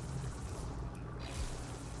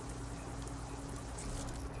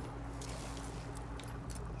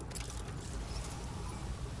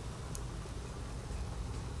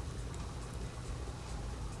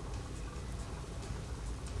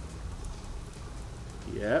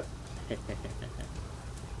 Yep.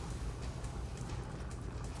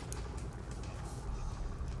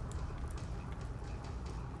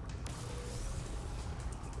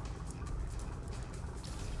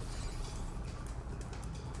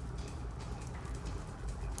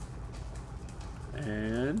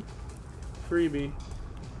 And freebie.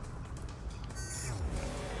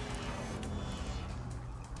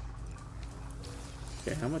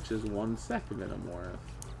 Okay, how much is 1 sack of venom worth?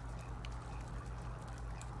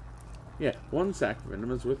 Yeah, 1 sack of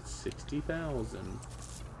venom is worth 60,000.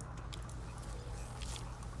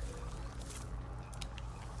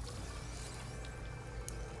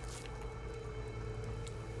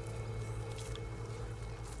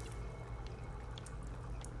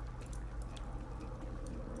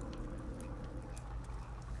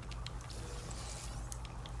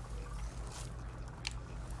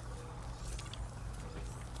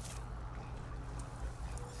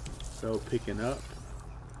 So picking up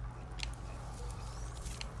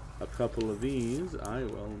a couple of these, I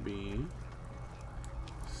will be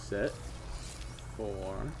set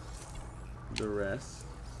for the rest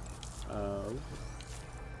of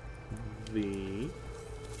the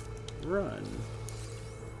run.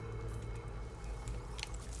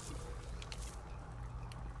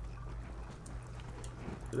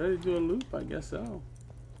 Did I do a loop? I guess so.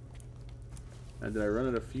 And did I run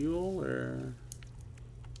out of fuel or?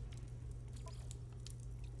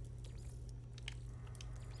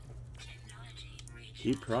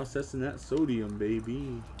 Keep processing that sodium,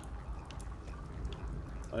 baby.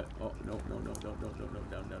 Oh, no, no, no, no, no, no, no,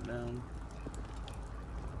 down, down, down.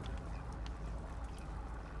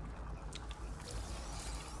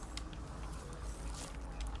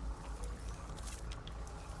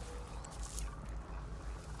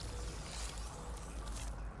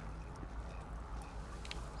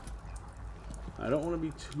 I don't want to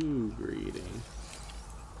be too greedy.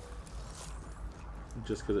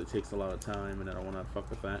 Just because it takes a lot of time and I don't want to fuck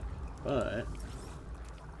with that. But,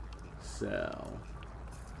 sell.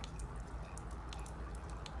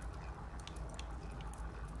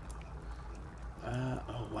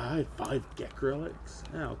 Oh wow, I have 5 Gek relics?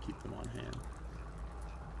 I'll keep them on hand.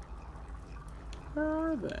 Where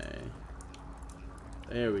are they?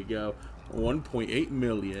 There we go. 1.8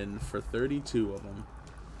 million for 32 of them.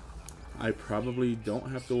 I probably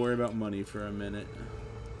don't have to worry about money for a minute.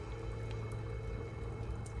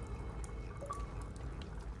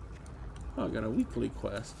 Oh, I got a weekly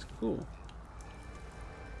quest. Cool.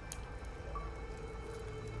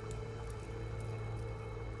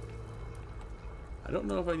 I don't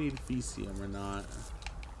know if I need Fecium or not.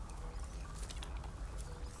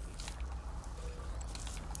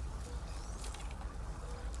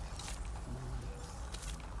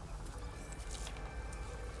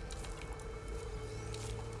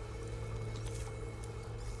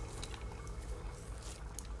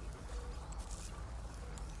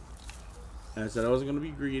 I said I wasn't going to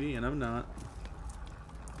be greedy, and I'm not.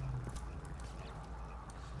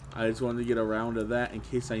 I just wanted to get a round of that in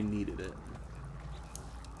case I needed it.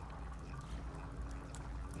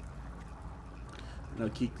 And I'll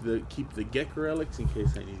keep the Gek relics in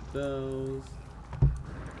case I need those.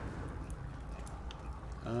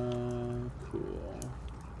 Cool.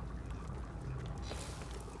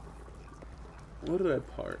 Where did I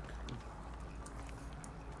park?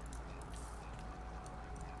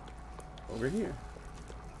 Over here.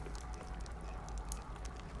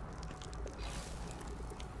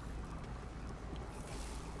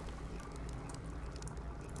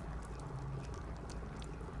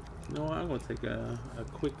 You know what? I'm gonna take a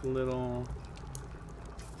quick little.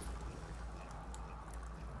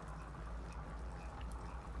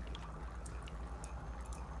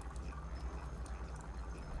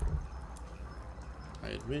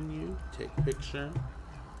 Hide menu, take picture.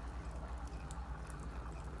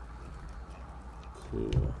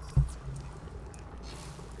 Cool.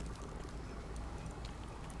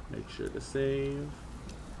 Make sure to save.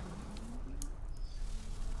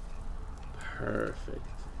 Perfect.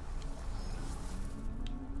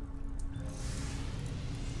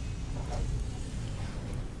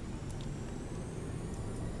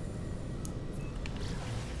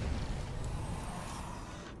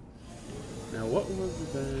 Now what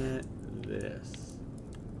was that? This.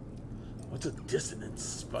 What's a dissonance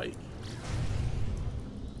spike?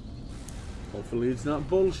 Hopefully it's not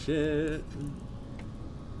bullshit.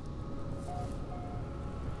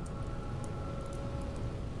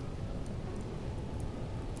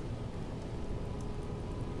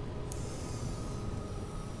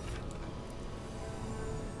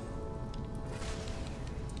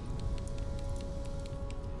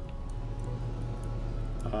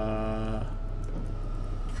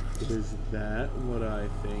 Is that what I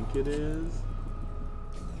think it is?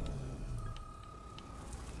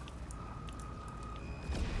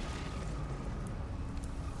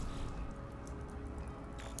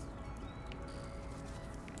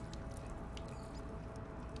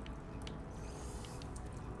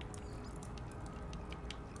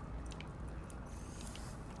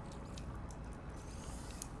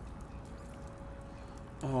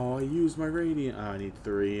 Oh, I used my radiant. Oh, I need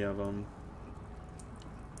 3 of them.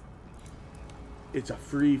 It's a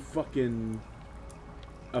free fucking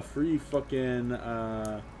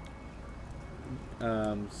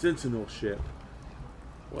Sentinel ship.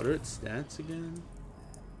 What are its stats again?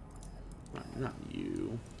 Not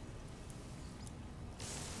you.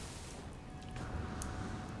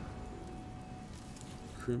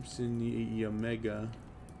 Crimson Omega.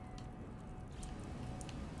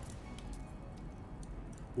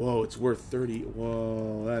 Whoa, it's worth 30.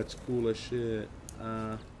 Whoa, that's cool as shit.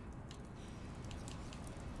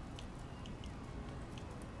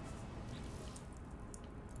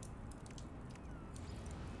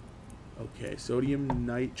 Okay, sodium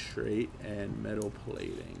nitrate and metal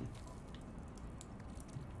plating.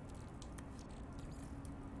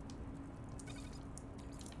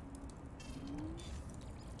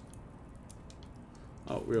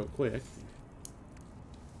 Oh, real quick.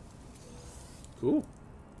 Cool.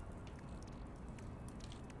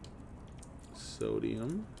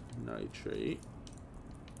 Sodium nitrate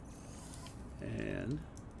and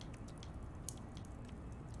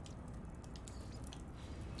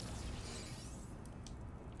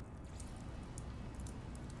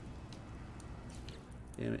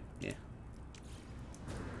damn it, yeah.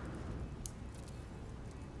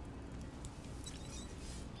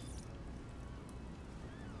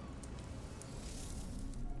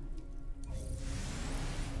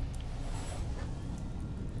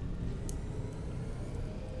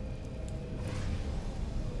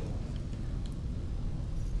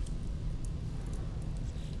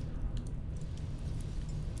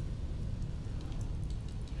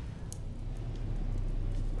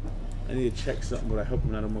 I need to check something, but I hope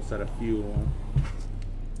I'm not almost out of fuel.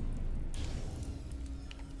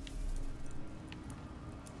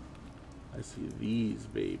 I see these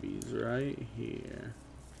babies right here.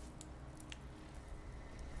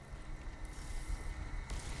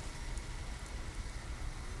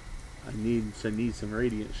 I need some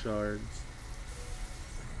radiant shards.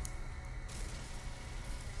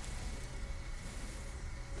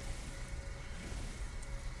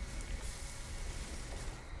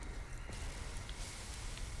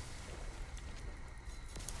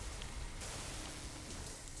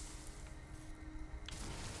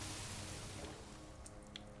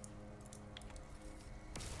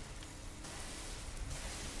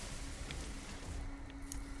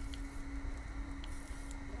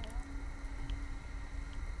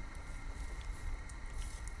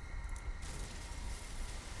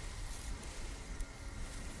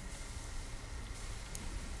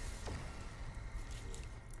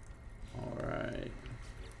 Alright.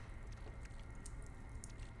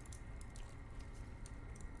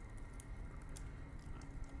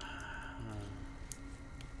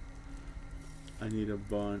 I need a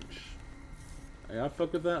bunch. I'll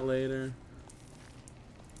fuck with that later.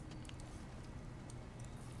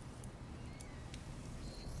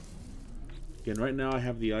 Again, right now I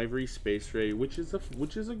have the Ivory Space Ray, which is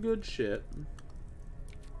a good ship.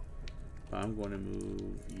 I'm going to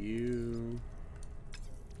move you.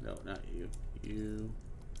 No, not you. You.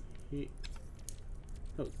 He.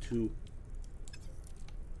 No, two.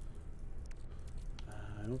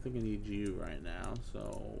 I don't think I need you right now.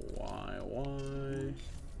 So why?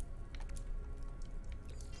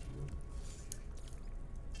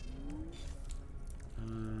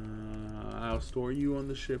 I'll store you on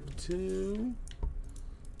the ship too.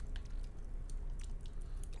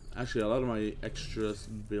 Actually, a lot of my extra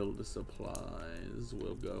build supplies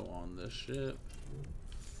will go on the ship.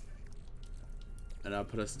 And I'll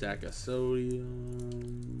put a stack of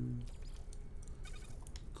sodium.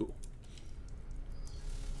 Cool.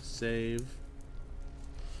 Save.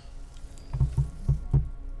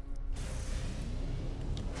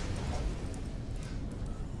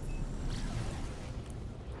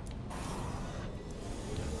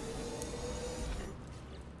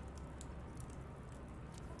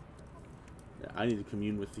 I need to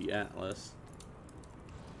commune with the Atlas,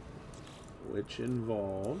 which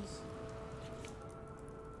involves...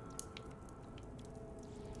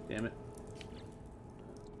 Damn it.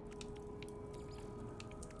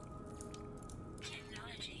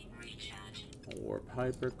 Technology recharge. Warp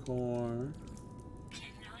hypercore.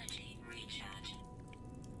 Technology recharge.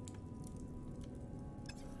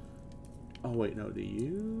 Oh wait, no, do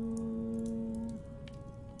you...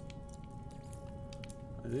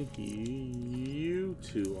 I think you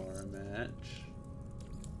two are a match.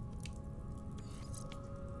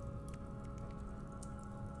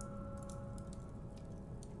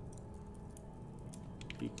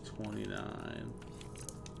 Peak 29.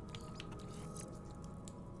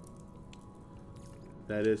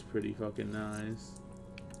 That is pretty fucking nice.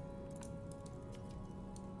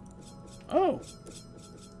 Oh!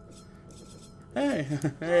 Hey,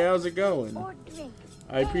 hey, how's it going? Or drink.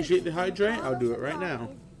 I appreciate the hydrate. I'll do it right now.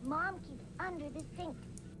 Mom keeps under the sink.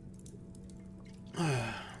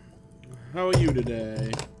 How are you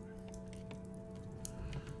today?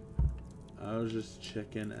 I was just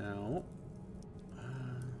checking out.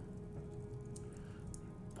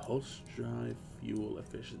 Pulse drive fuel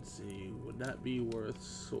efficiency. Would that be worth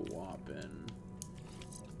swapping?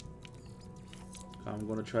 I'm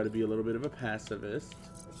going to try to be a little bit of a pacifist.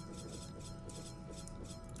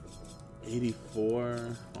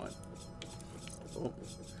 84. What? Oh.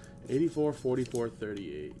 84, 44,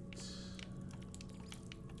 38.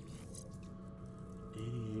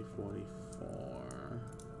 88, 44.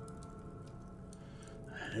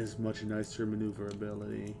 That is much nicer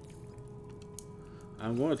maneuverability.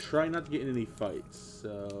 I'm going to try not to get in any fights,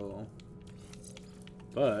 so...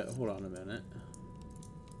 But, hold on a minute.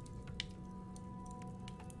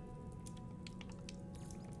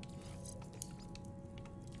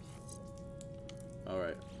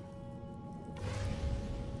 Alright.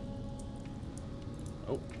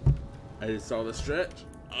 Oh. I just saw the stretch.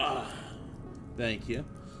 Ah. Thank you.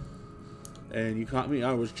 And you caught me.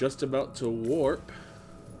 I was just about to warp.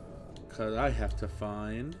 Because I have to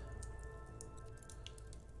find...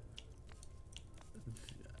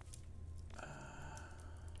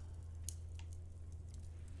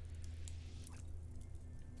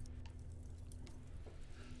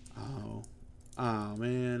 Oh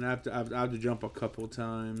man, I have to jump a couple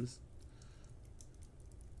times.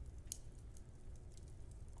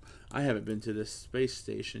 I haven't been to this space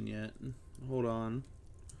station yet. Hold on.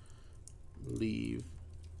 leave.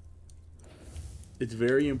 It's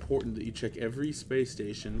very important that you check every space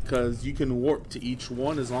station because you can warp to each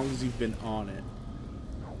one as long as you've been on it.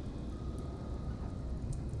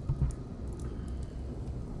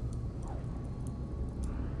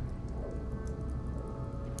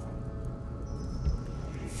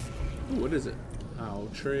 Ooh, what is it? I'll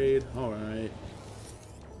trade. Alright.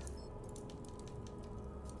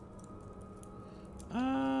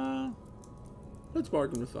 Let's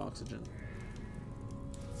bargain with oxygen.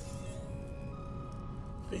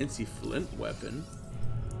 Fancy flint weapon.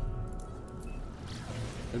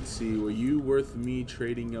 Let's see, were you worth me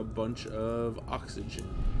trading a bunch of oxygen?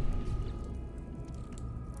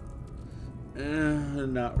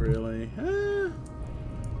 Not really.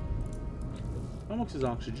 How much is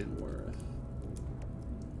oxygen worth?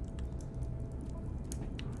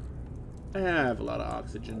 I have a lot of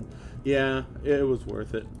oxygen. Yeah, it was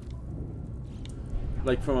worth it.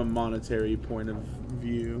 Like from a monetary point of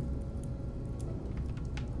view.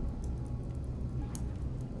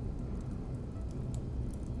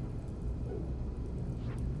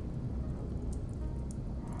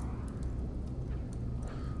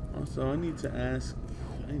 Also, I need to ask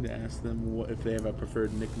them what if they have a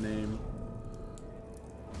preferred nickname.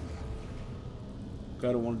 I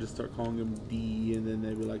don't want to just start calling them D and then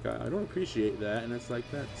they'd be like, I don't appreciate that, and it's like,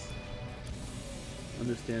 that's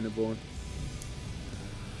understandable.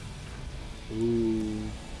 Ooh.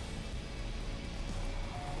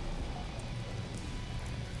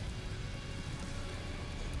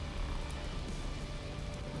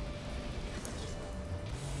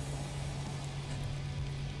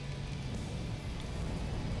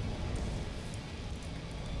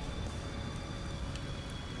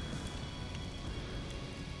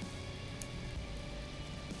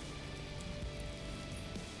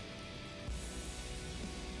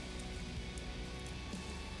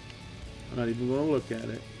 I'm not even gonna look at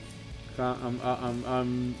it.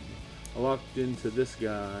 I'm locked into this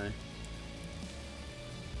guy.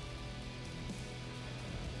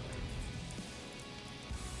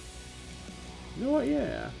 You know what?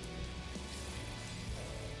 Yeah.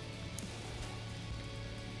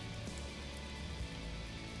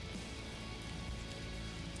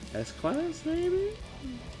 S-Class, maybe?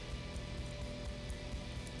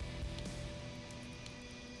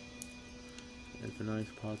 Infinite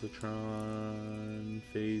Positron,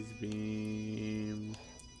 Phase Beam,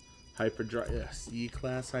 Hyperdrive, yes,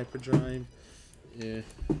 E-Class Hyperdrive. Yeah.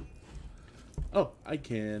 Oh, I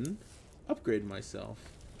can upgrade myself.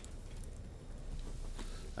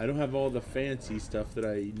 I don't have all the fancy stuff that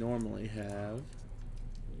I normally have.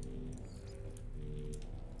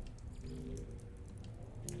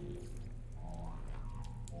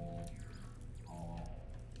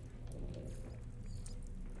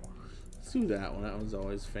 Let's do that one. That one's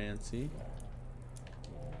always fancy.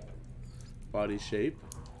 Body shape,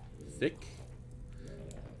 thick.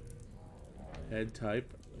 Head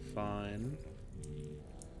type, fine.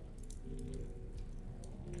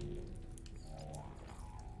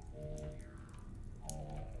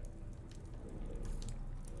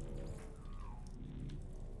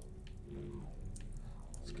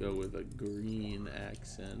 Let's go with a green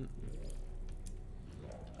accent.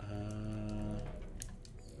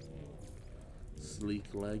 Sleek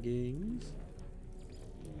leggings.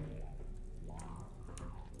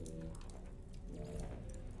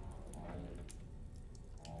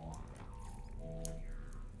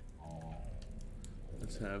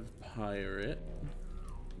 Let's have pirate.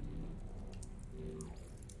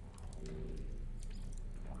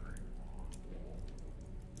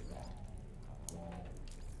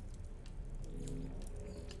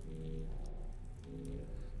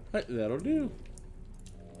 Right, that'll do.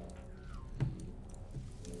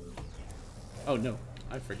 Oh no,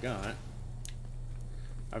 I forgot.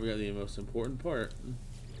 I forgot the most important part.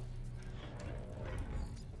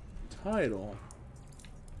 Title.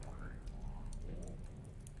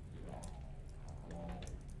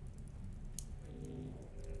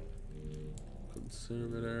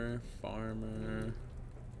 Conservator, farmer.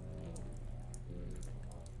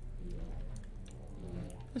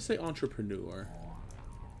 Let's say entrepreneur.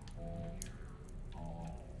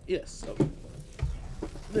 Yes. Oh.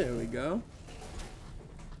 There we go.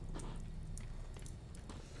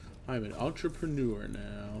 I'm an entrepreneur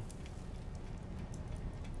now.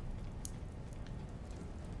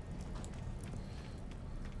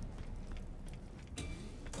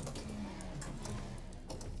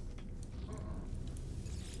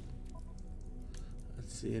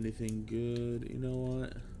 Let's see, anything good? You know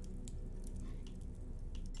what?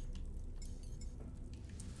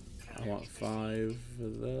 I want 5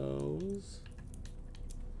 of those.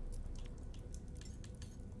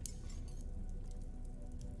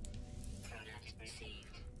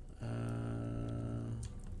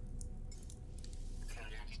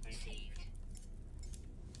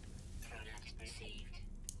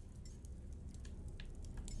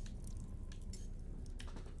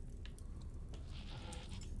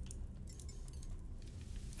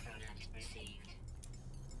 received.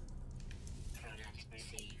 Product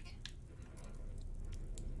received.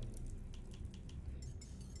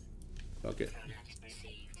 Okay. Product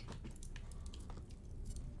received.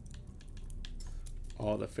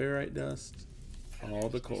 All the ferrite dust, all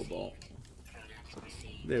the cobalt. Product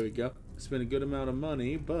received. There we go. Spent a good amount of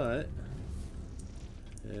money, but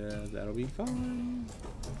yeah, that'll be fine.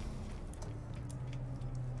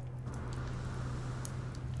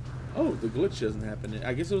 Oh, the glitch doesn't happen.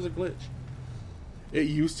 I guess it was a glitch. It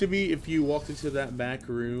used to be if you walked into that back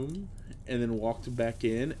room and then walked back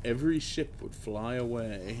in, every ship would fly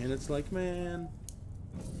away. And it's like, man.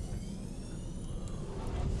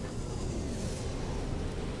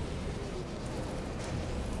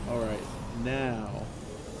 Alright, now,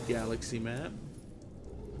 galaxy map.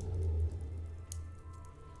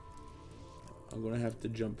 I'm gonna have to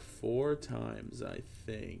jump 4 times, I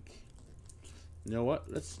think. You know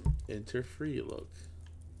what? Let's enter free look.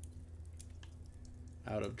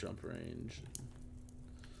 Out of jump range.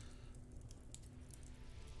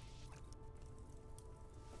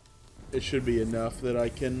 It should be enough that I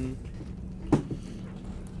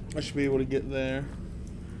should be able to get there.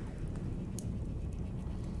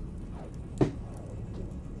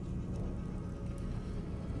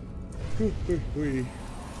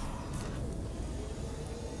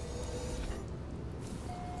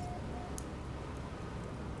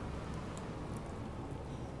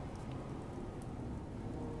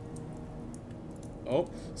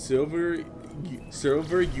 Oh, silver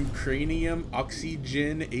Ukrainian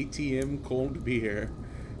oxygen ATM cold beer.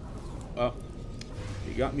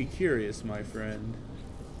 You got me curious, my friend.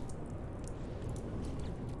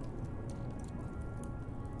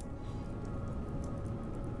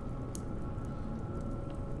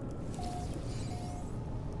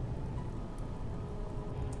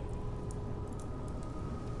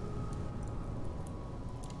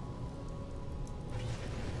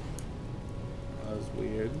 That was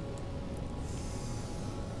weird.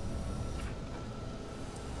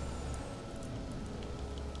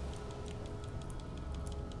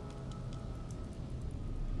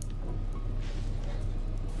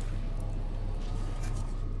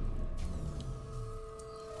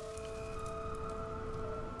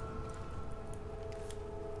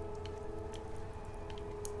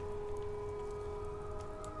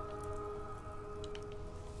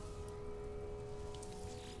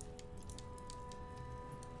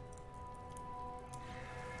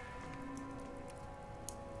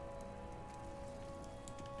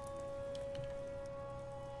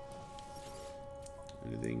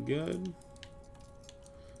 Anything good?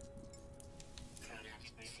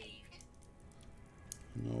 Product received.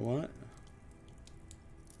 You know what?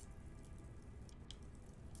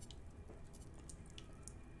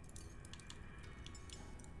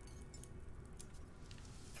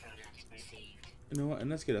 Product received. You know what? And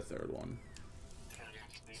let's get a third one.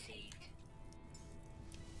 Product received.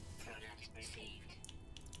 Product received.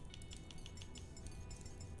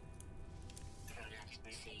 Product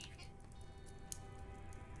received.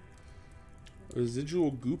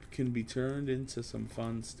 Residual goop can be turned into some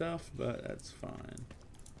fun stuff, but that's fine.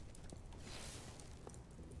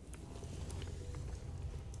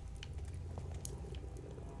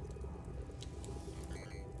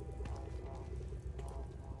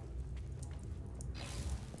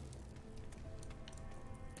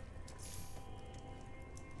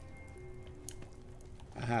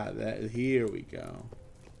 Aha, here we go.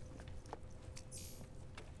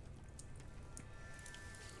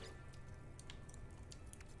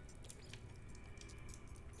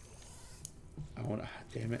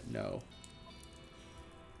 Damn it, no.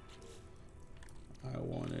 I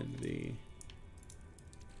wanted the...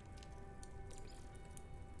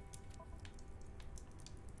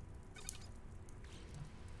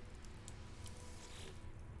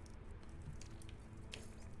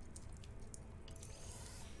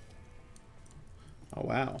 Oh,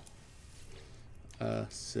 wow.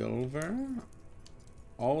 Silver.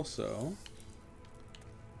 Also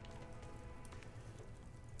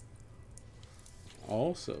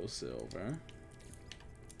silver.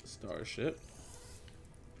 Starship.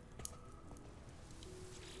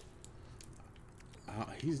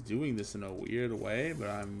 He's doing this in a weird way, but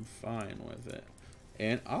I'm fine with it.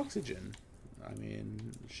 And oxygen. I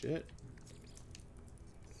mean, shit.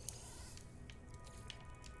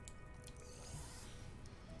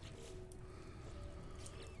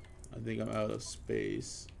 I think I'm out of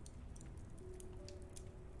space.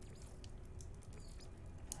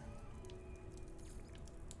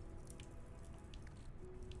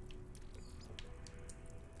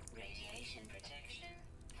 Radiation protection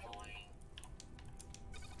falling.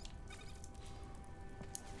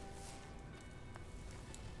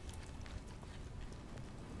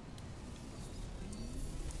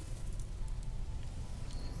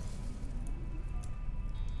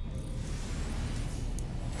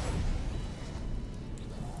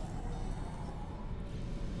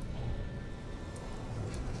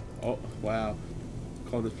 Wow.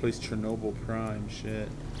 Call this place Chernobyl Prime. Shit.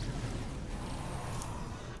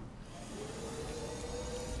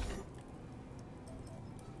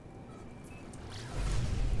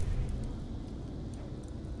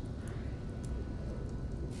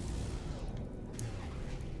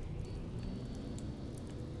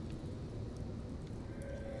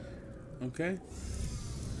 Okay.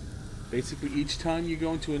 Basically, each time you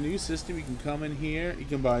go into a new system, you can come in here, you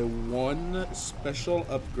can buy one special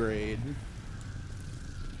upgrade.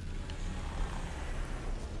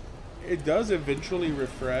 It does eventually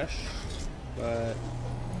refresh, but...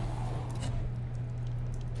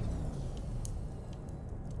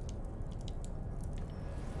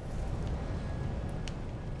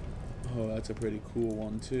 Oh, that's a pretty cool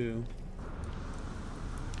one, too.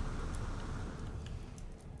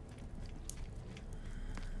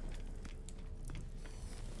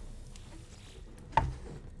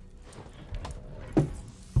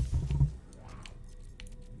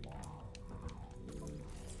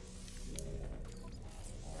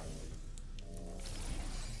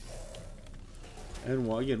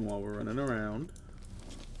 And while we're running around,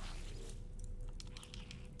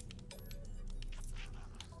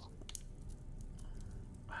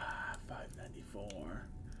 $5.94.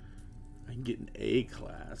 I can get an A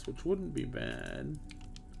class, which wouldn't be bad.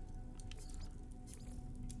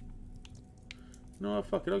 No,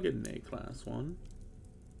 fuck it, I'll get an A class one.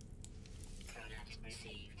 Product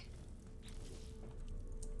received.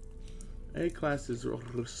 A class is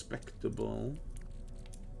respectable.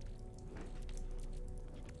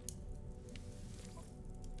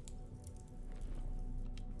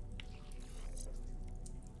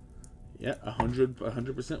 Yeah,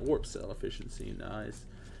 100% warp cell efficiency, nice.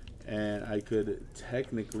 And I could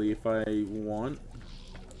technically, if I want,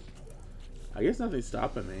 I guess nothing's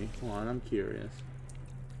stopping me. Hold on, I'm curious.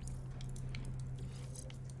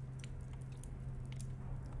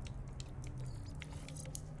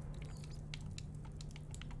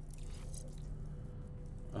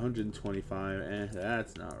 $125,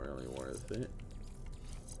 that's not really worth it.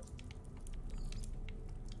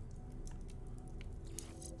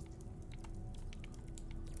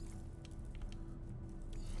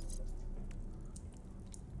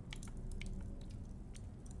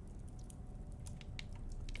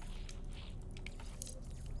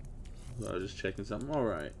 So I was just checking something.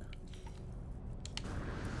 Alright.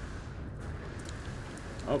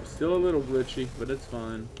 Oh, still a little glitchy, but it's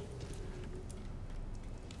fine.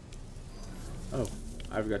 Oh,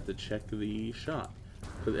 I forgot to check the shop.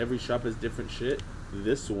 Because every shop has different shit.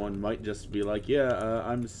 This one might just be like, yeah,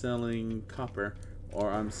 I'm selling copper.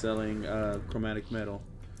 Or I'm selling chromatic metal.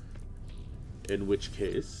 In which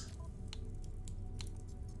case...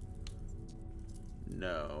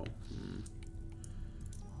 No.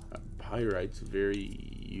 Pyrite's very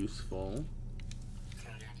useful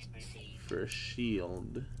for a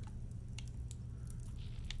shield.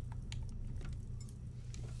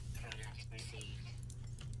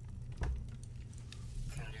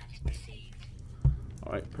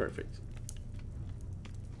 Alright, perfect.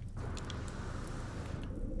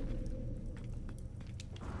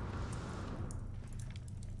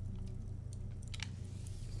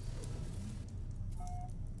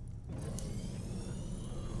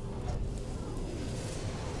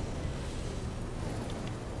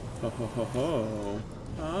 Ho ho ho ho.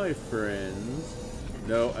 Hi, friends.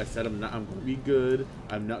 No, I said I'm gonna be good.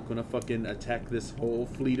 I'm not gonna fucking attack this whole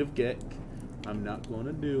fleet of Gek. I'm not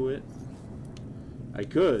gonna do it. I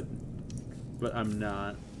could, but I'm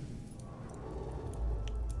not.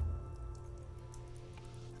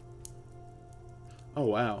 Oh,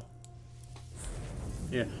 wow.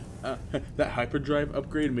 Yeah, that hyperdrive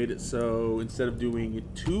upgrade made it so instead of doing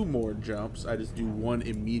 2 more jumps, I just do 1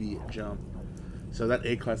 immediate jump. So that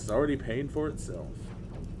A class is already paying for itself.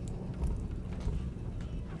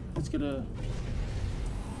 It's gonna...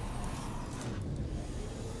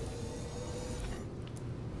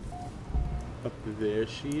 Up there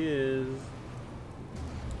she is.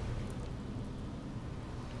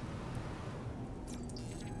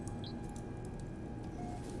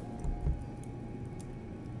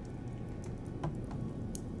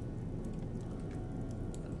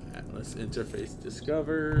 Atlas interface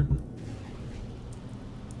discovered.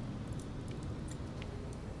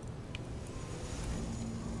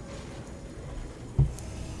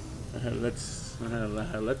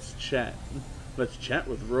 Let's chat. Let's chat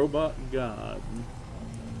with Robot God.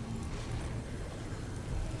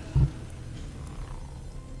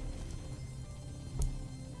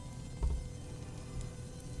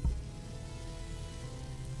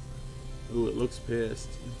 Ooh, it looks pissed.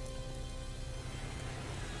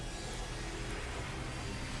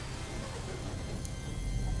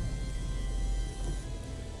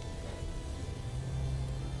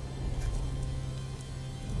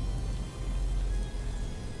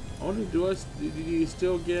 wonder, do you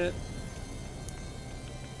still get...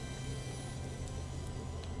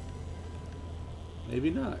 Maybe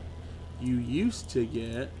not. You used to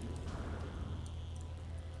get...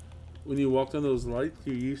 When you walked on those lights,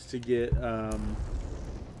 you used to get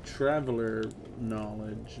traveler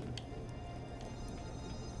knowledge.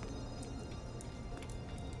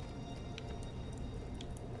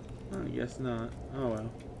 I guess not. Oh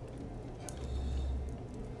well.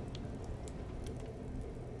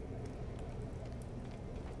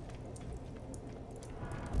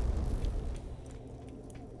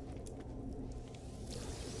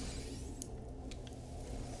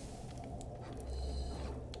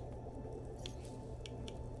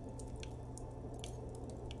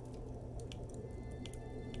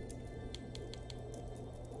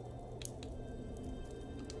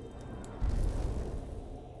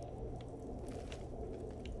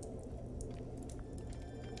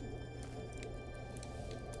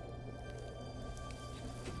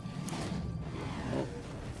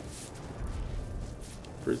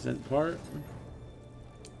 Present part.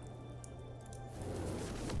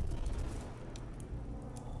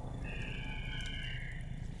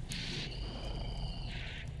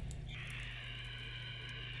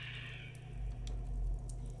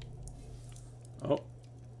 Oh.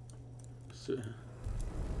 So.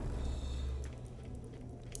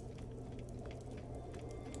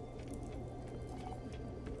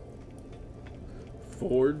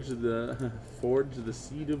 Forge the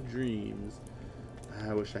seed of dreams.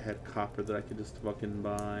 I wish I had copper that I could just fucking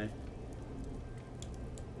buy.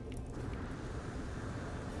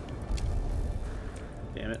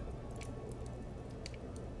 Damn it.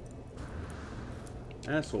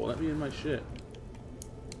 Asshole, let me in my shit.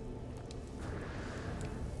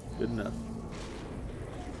 Good enough.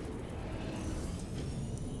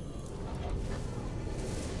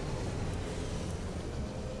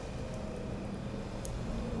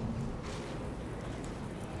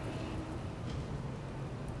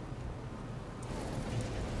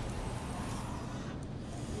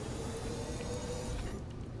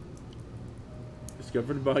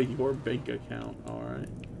 Discovered by your bank account. Alright.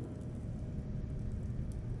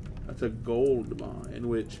 That's a gold mine,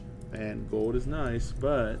 which, man, gold is nice,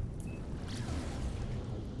 but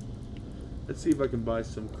let's see if I can buy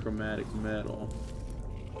some chromatic metal.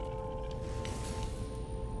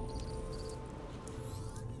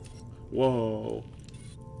 Whoa.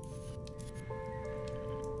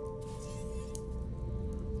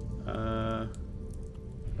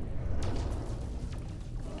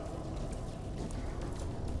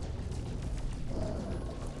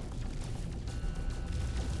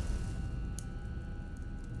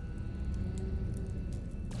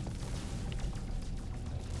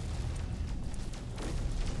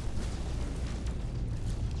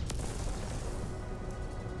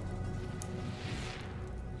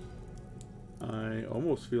 I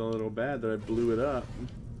almost feel a little bad that I blew it up.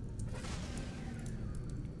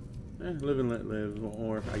 Live and let live,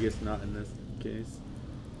 or I guess not in this case.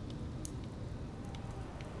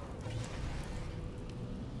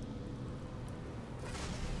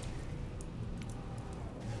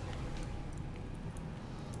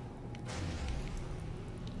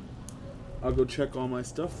 I'll go check all my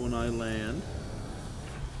stuff when I land.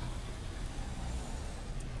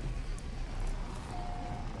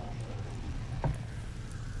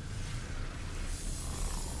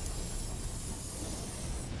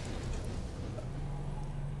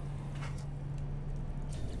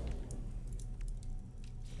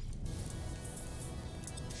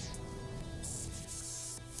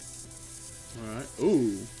 Alright.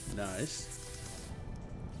 Ooh, nice.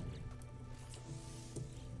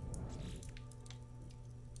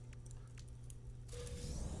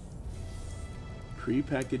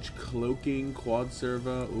 Pre-packaged cloaking, quad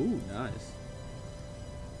servo. Ooh, nice.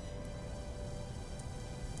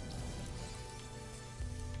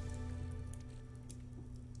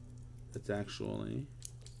 That's actually...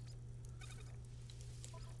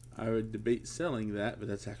 I would debate selling that, but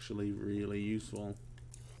that's actually really useful.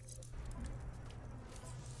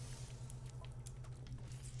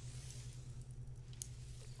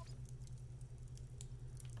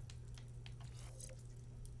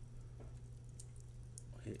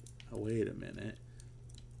 Wait a minute.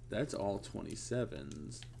 That's all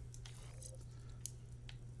 27s.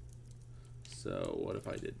 So what if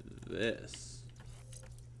I did this?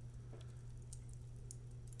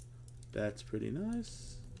 That's pretty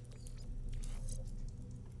nice.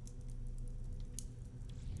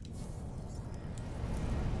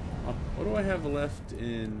 What do I have left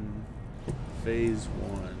in phase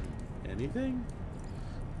 1? Anything?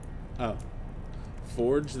 Oh.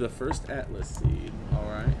 Forge the first Atlas seed.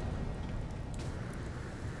 Alright.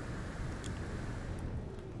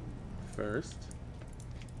 first.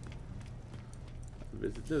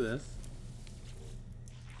 Visit to this.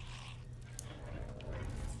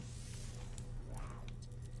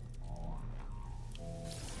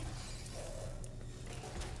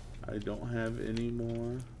 I don't have any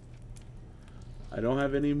more. I don't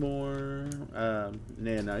have any more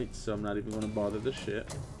nanites, so I'm not even going to bother the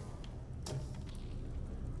shit.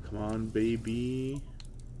 Come on, baby.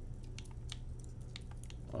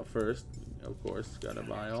 Well, first, of course, gotta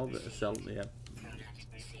buy all the sell. Yeah.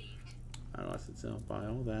 I don't know. I said sell. Buy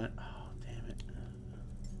all that. Oh, damn it.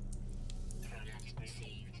 Product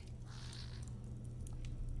received.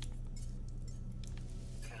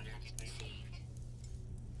 Product received.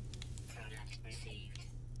 Product received.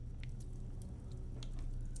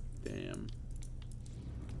 Damn.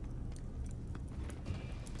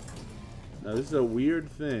 Now this is a weird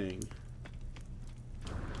thing.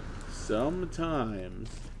 Sometimes.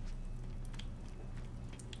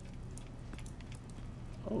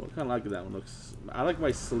 Oh, I kind of like that one. Looks. I like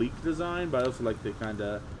my sleek design, but I also like the kind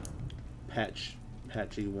of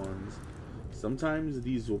patchy ones. Sometimes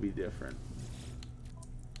these will be different.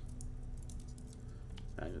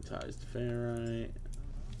 Magnetized ferrite.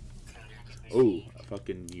 Oh, a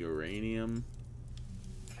fucking uranium.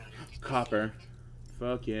 Copper.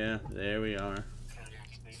 Fuck yeah, there we are.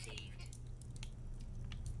 Product received.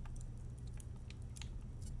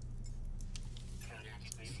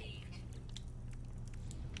 Product received.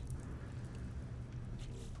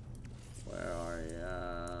 Where are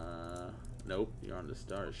ya? Nope, you're on the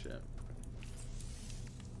starship.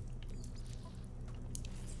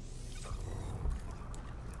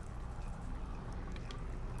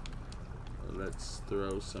 Let's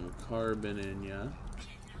throw some carbon in ya.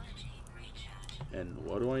 Technology recharge. And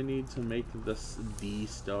what do I need to make this the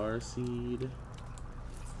star seed?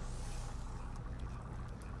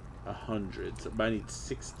 100. So I need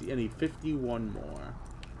 60. I need 51 more.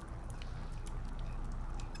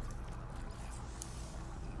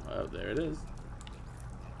 Oh, there it is.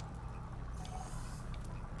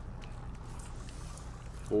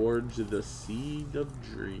 Forge the seed of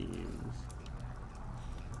dreams.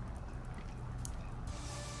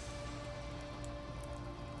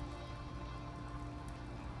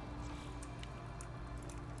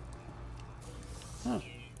 Huh.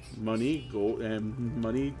 Money, gold, and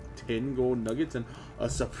money, 10 gold nuggets, and a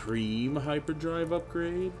supreme hyperdrive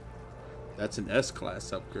upgrade. That's an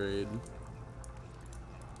S-class upgrade.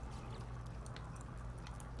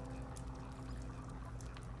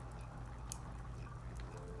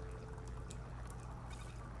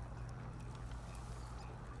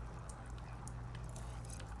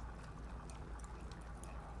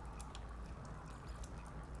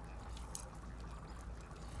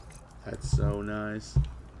 That's so nice.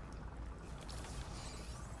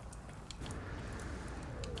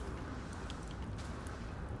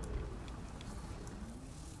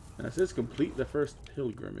 Now it says complete the first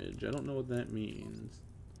pilgrimage. I don't know what that means.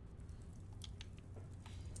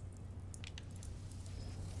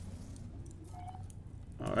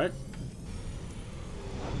 Alright.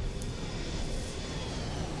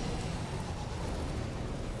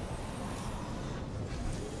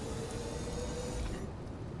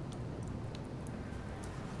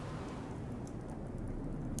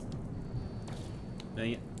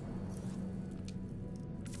 Dang it.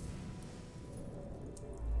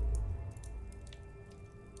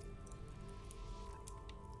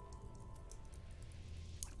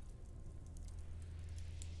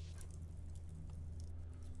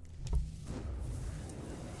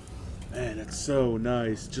 Man, it's so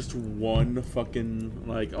nice. Just one fucking,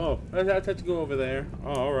 like, oh, I have to go over there.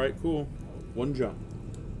 Oh, alright, cool. One jump.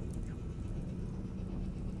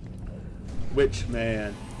 Which,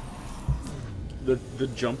 man, the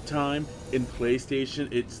jump time in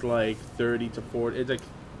PlayStation, it's like 30 to 40, it's like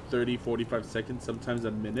 30, 45 seconds, sometimes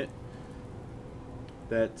a minute.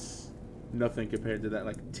 That's nothing compared to that,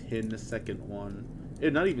 like, 10-second one.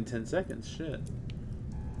 Not even 10 seconds, shit.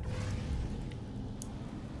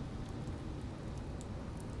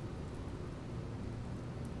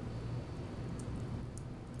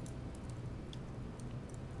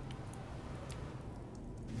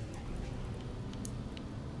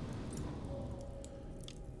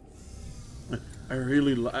 I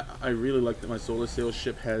really like that my solar sail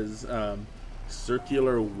ship has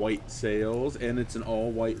circular white sails, and it's an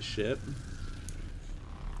all-white ship.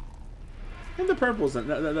 And the purple's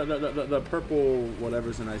the purple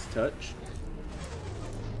whatever's a nice touch.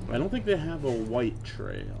 I don't think they have a white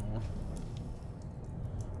trail,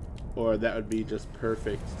 or that would be just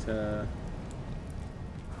perfect to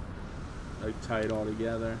like tie it all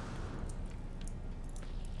together.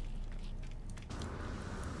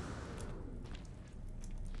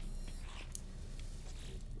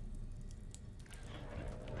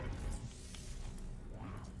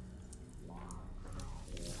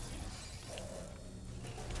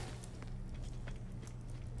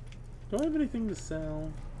 Do I have anything to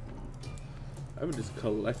sell? I've been just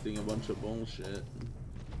collecting a bunch of bullshit.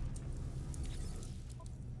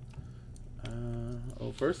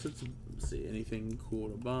 Oh, first let's see, anything cool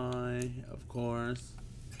to buy, of course.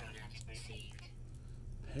 Product received.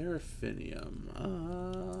 Paraffinium.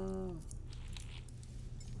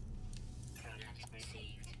 Product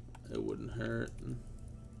received. It wouldn't hurt.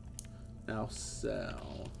 Now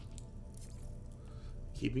sell.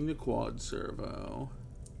 Keeping the quad servo.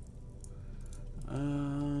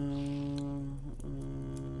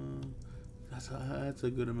 That's a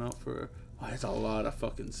good amount for. Oh, that's a lot of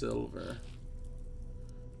fucking silver.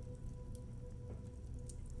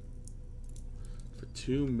 For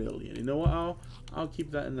 2 million. You know what? I'll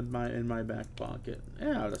keep that in my back pocket.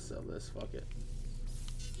 Yeah, I'll just sell this. Fuck it.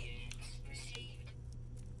 Units received.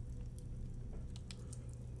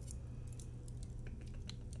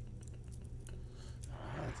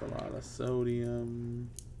 That's a lot of sodium.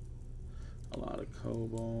 A lot of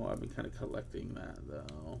cobalt. I've been kind of collecting that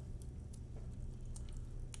though.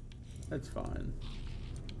 That's fine.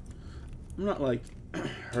 I'm not like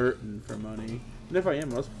hurting for money. And if I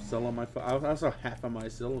am, I'll sell all my. I'll sell half of my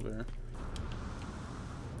silver.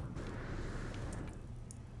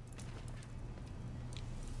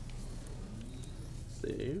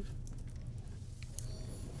 Save.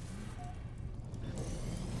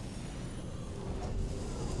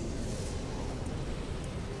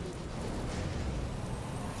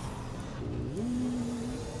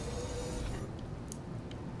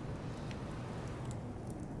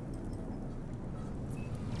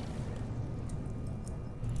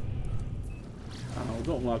 Oh,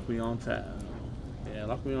 don't lock me on tab. Yeah,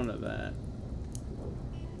 lock me onto that.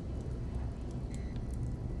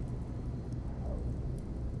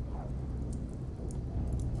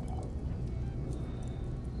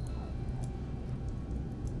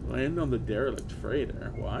 Land on the derelict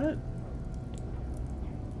freighter. What?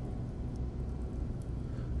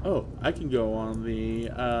 Oh, I can go on the,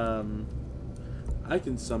 I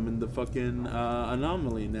can summon the fucking,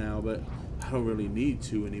 anomaly now, but I don't really need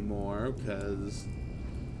to anymore, because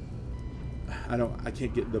I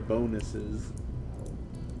can't get the bonuses.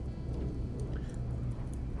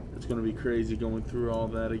 It's gonna be crazy going through all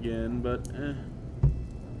that again, but,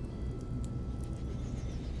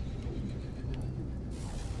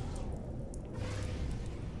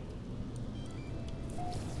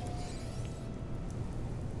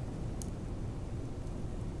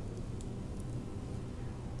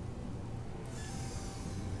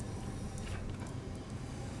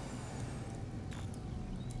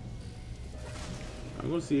 I'm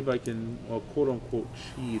going to see if I can, well, quote-unquote,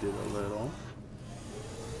 cheat it a little.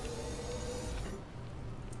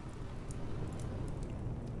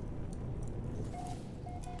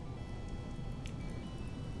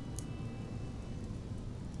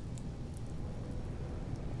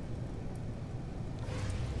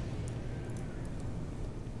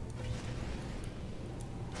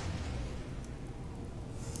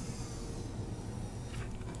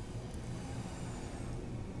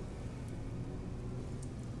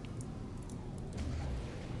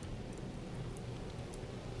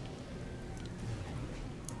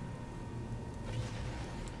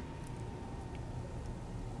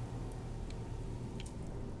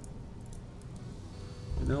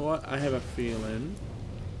 You know what? I have a feeling.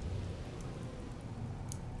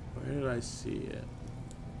 Where did I see it?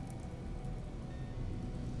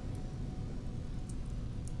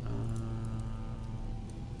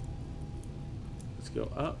 Let's go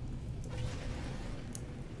up.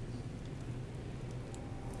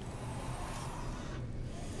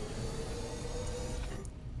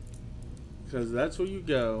 Because that's where you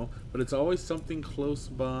go, but it's always something close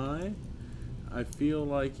by. I feel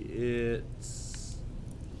like it's...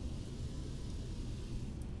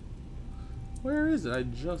 Where is it? I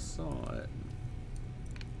just saw it.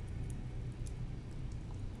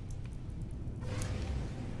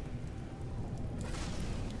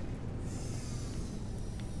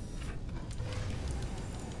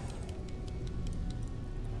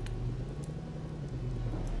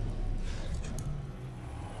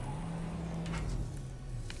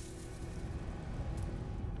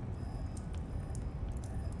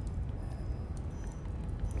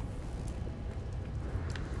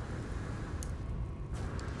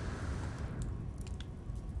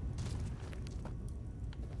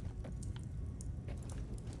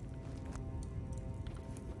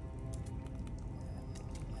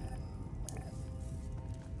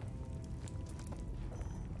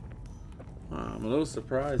 I'm a little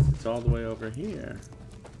surprised it's all the way over here.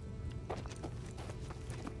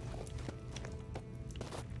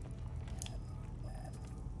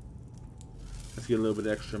 Let's get a little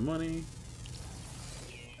bit extra money.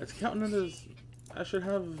 It's counting it as... I should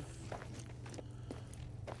have...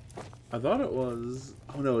 I thought it was...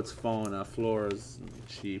 Oh no, it's fauna. Flora's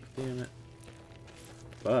cheap. Damn it.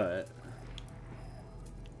 But...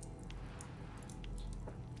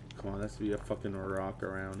 Come on, that's to be a fucking rock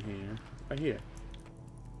around here. Right here.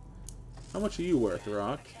 How much are you worth,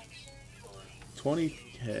 rock?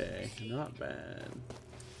 20k. Not bad.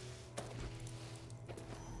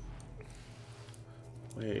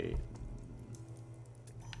 Wait.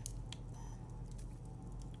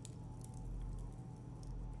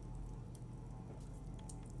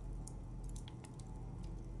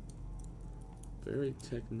 Very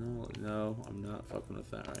technology. No, I'm not fucking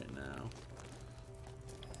with that right now.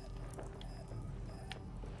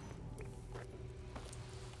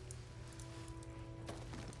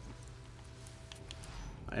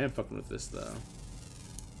 I am fucking with this though.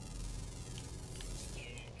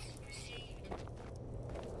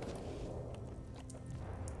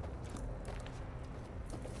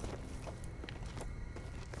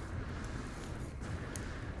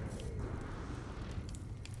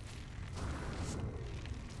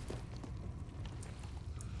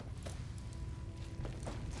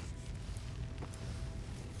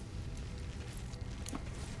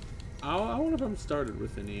 I wonder if I'm started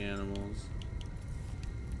with any animals.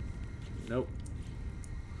 Nope.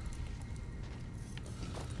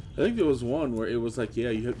 I think there was one where it was like, yeah,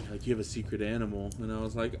 you have a secret animal, and I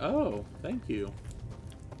was like, oh, thank you.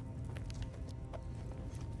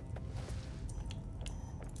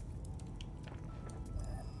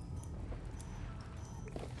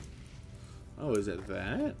 Oh, is it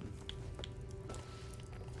that?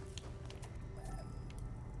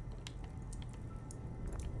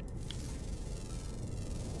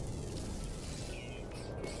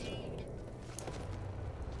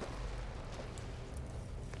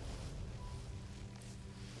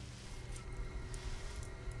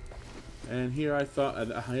 And here I thought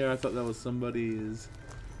that was somebody's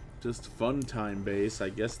just fun time base. I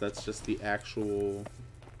guess that's just the actual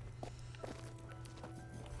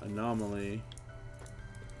anomaly.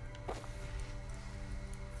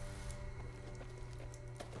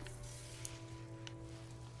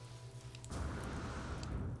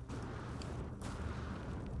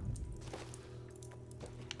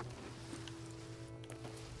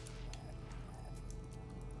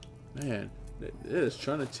 Man, it is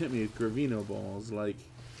trying to tempt me with Gravino balls like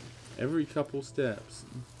every couple steps.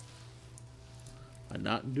 I'm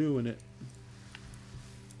not doing it.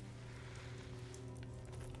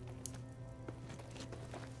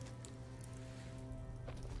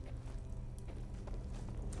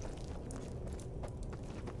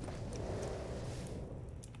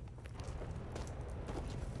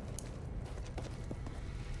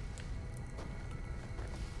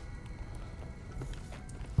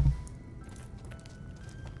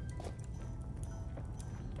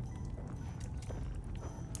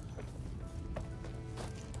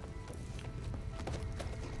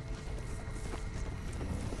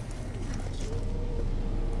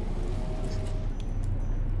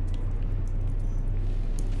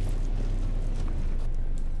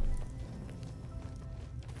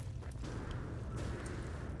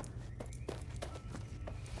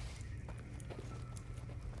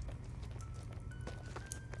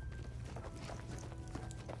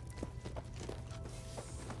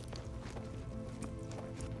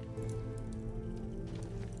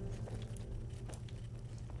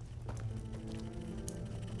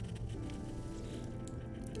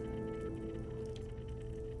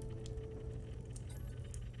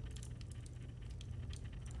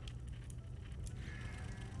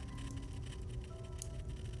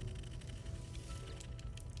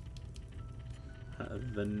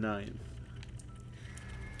 The 9th.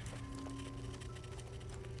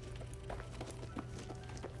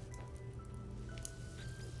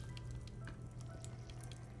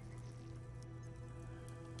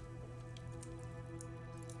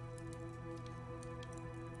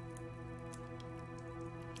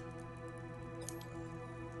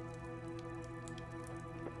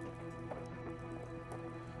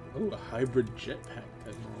 Oh, a hybrid jetpack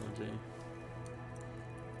technology.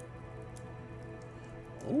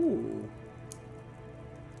 Oh.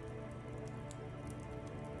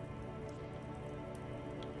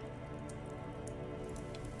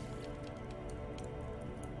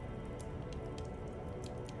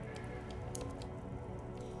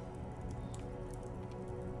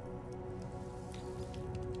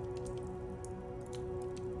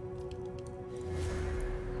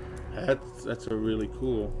 That's a really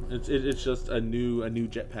cool. It's just a new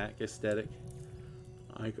jetpack aesthetic.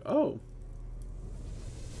 Like, oh.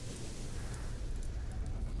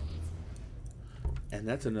 And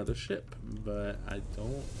that's another ship, but I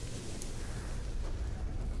don't...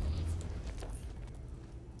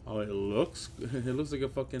 Oh, it looks like a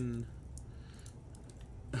fucking...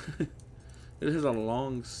 It has a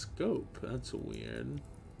long scope. That's weird.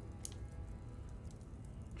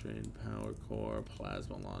 Drain power core,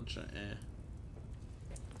 plasma launcher,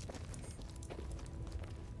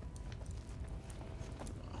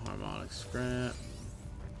 Harmonic scrap.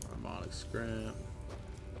 Harmonic scrap.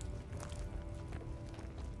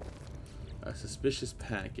 A suspicious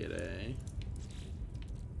packet,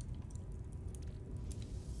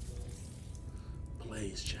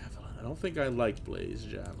 Blaze Javelin. I don't think I like Blaze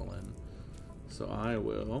Javelin, so I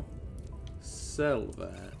will sell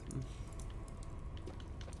that.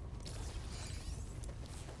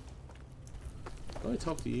 Do I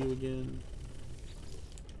talk to you again?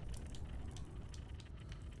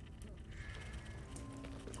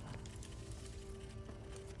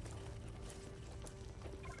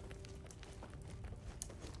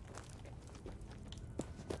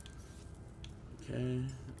 Okay,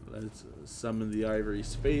 let's summon the Ivory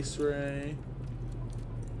Space Ray.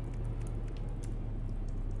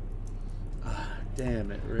 Ah,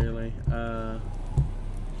 damn it, really?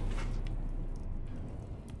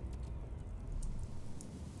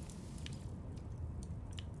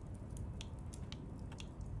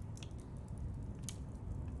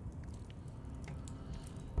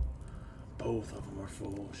 Both of them are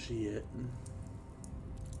full. Shit.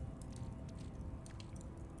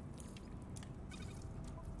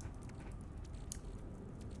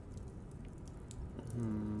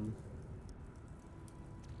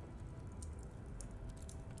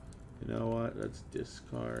 You know what? Let's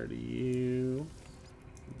discard you.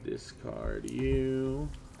 Discard you.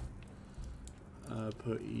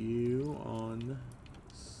 Put you on.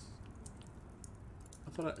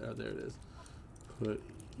 I thought oh, there it is. Put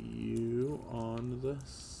you on the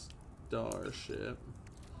starship.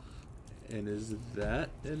 And is that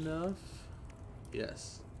enough?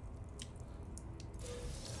 Yes.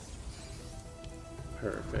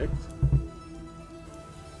 Perfect.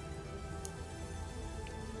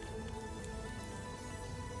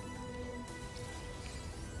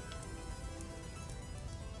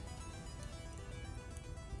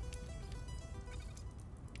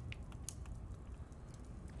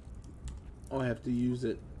 Oh, I have to use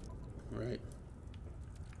it, right?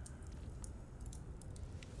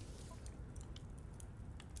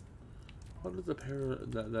 What does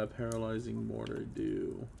that paralyzing mortar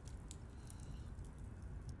do?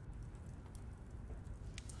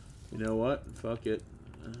 You know what? Fuck it.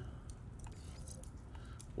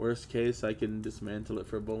 Worst case, I can dismantle it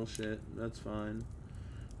for bullshit. That's fine.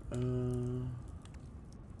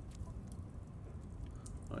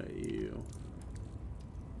 You.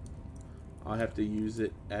 I have to use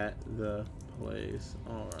it at the place.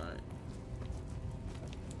 Alright.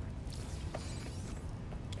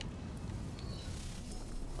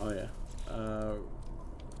 Oh yeah.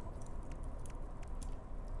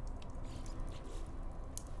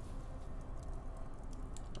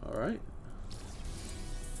 Alright.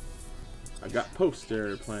 I got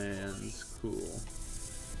poster plans. Cool.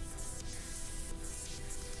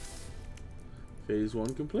 Phase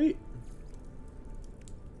 1 complete.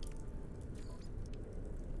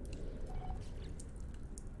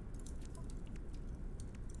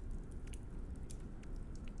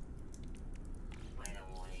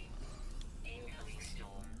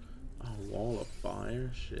 Wall of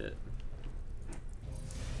fire? Shit.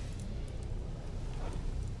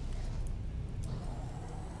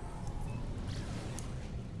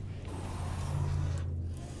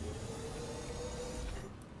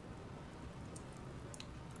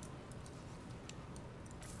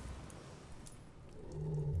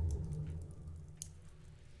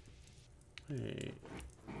 Hey.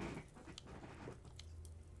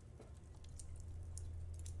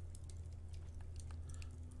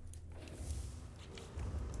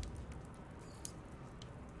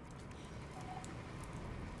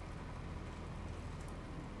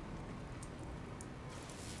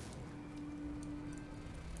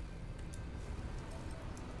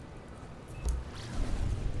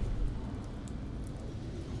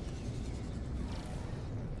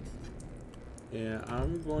 Yeah,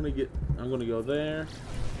 I'm gonna go there.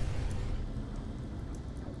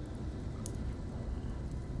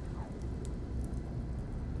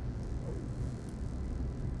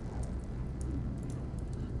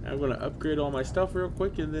 I'm gonna upgrade all my stuff real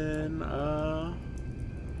quick and then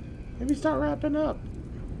maybe start wrapping up.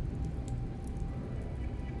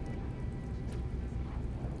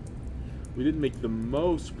 We didn't make the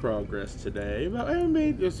most progress today, but I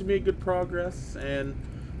made this made good progress, and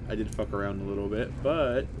I did fuck around a little bit,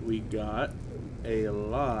 but we got a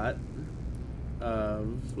lot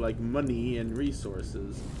of like money and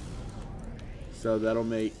resources. So that'll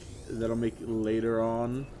make later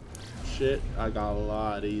on shit I got a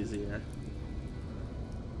lot easier.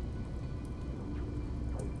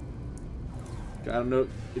 I don't know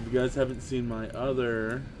if you guys haven't seen my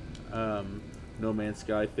other No Man's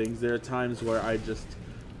Sky things. There are times where I just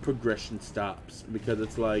progression stops because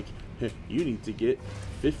it's like, hey, you need to get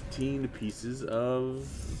 15 pieces of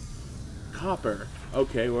copper.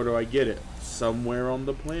 Okay, where do I get it? Somewhere on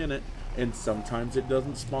the planet. And sometimes it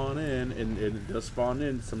doesn't spawn in, and it does spawn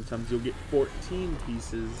in. Sometimes you'll get 14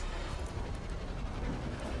 pieces.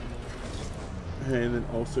 And then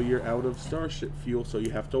also you're out of starship fuel, so you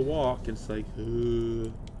have to walk. And it's like,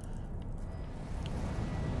 ugh.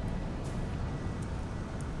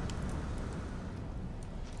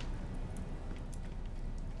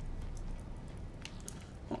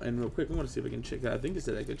 Oh, and real quick, I want to see if I can check that. I think it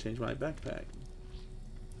said I could change my backpack.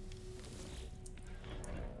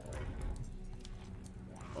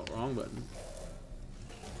 Oh, wrong button.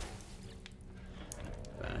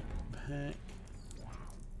 Backpack.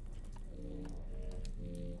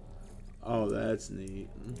 Oh, that's neat.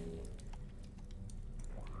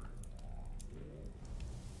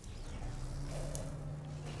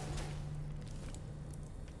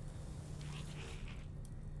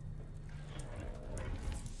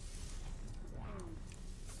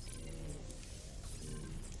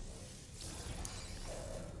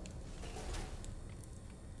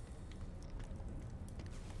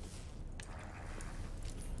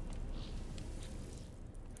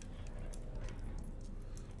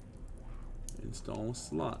 Install a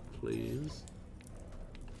slot, please.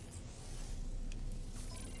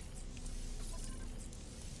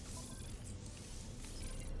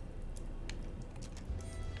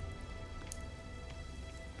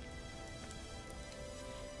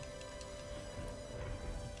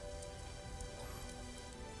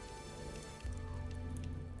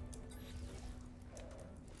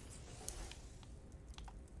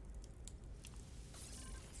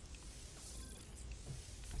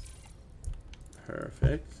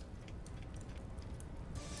 Perfect.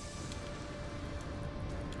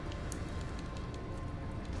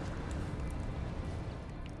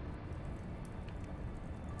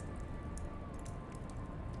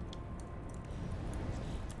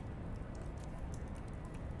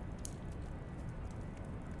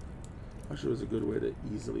 I wish it was a good way to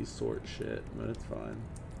easily sort shit, but it's fine.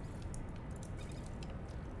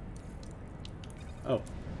 Oh.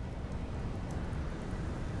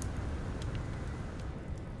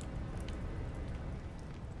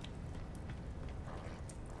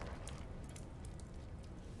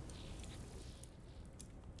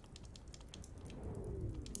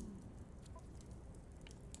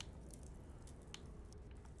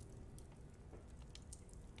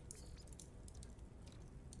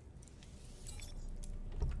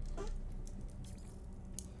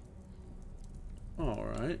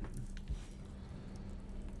 Alright.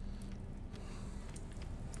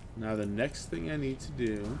 Now the next thing I need to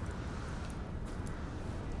do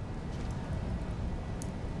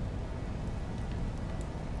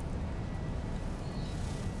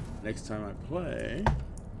next time I play,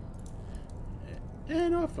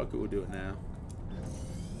 and oh fuck it, we'll do it now.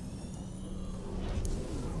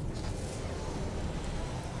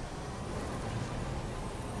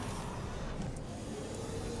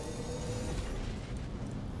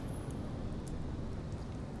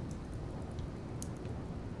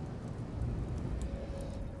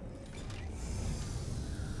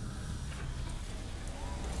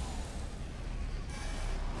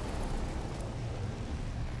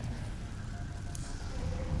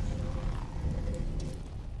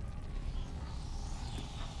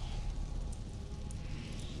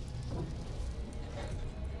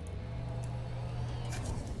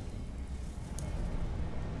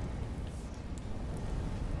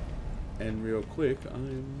 And real quick,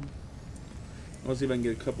 I'll see if I can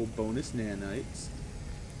get a couple bonus nanites.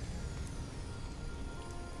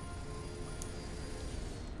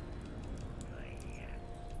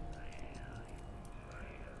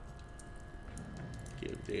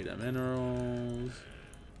 Give data minerals.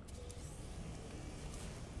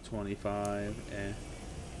 25, eh.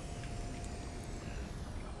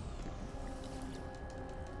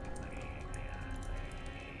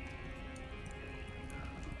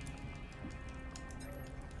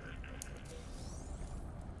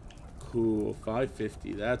 Cool,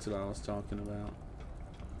 550, that's what I was talking about.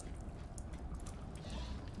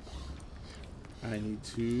 I need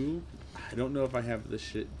to... I don't know if I have the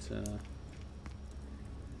shit to...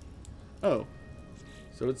 Oh.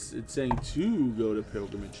 So it's saying to go to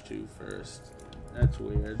Pilgrimage 2 first. That's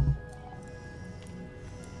weird.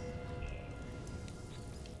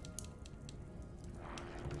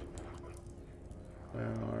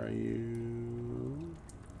 Where are you?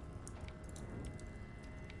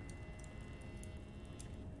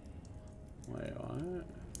 Wait, what?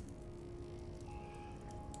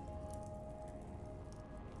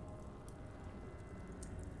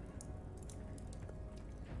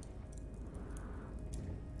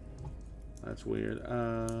 That's weird.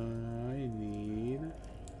 I need...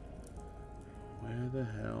 Where the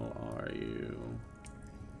hell are you?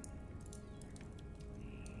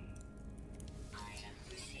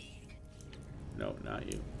 No,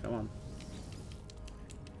 not you. Come on.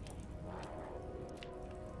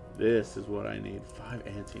 This is what I need. 5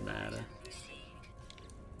 antimatter.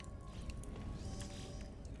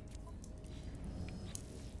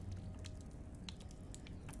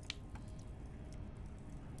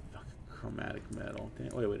 Fuck, chromatic metal. Damn,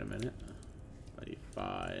 wait a minute. I need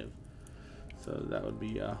 5. So that would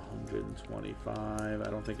be 125. I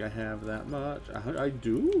don't think I have that much. I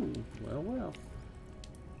do. Well.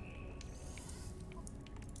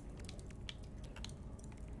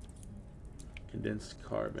 Condensed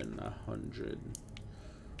carbon, 100.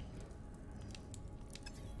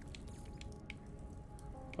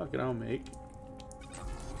 Fuck it, I'll make.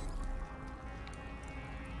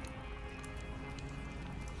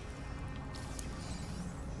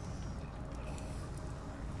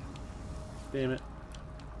 Damn it.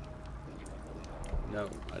 No,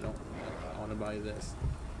 I don't. I want to buy this.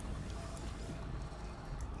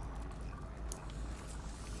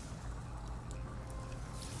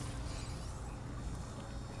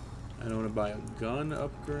 I don't want to buy a gun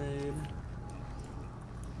upgrade.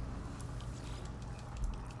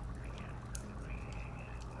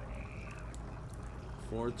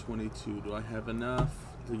 $422. Do I have enough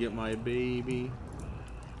to get my baby?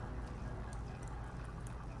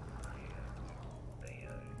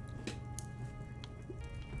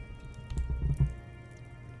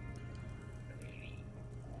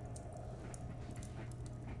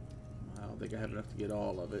 I don't think I have enough to get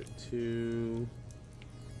all of it. 2.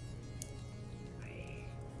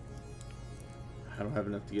 I don't have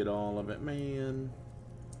enough to get all of it, man.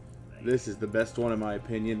 This is the best one in my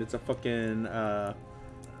opinion. It's a fucking,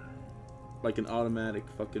 like an automatic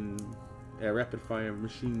fucking rapid fire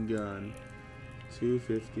machine gun.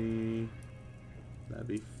 250. That'd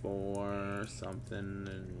be 4 something,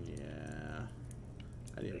 and yeah.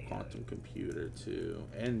 I need a quantum computer too.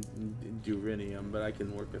 And duranium, but I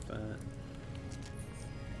can work with that.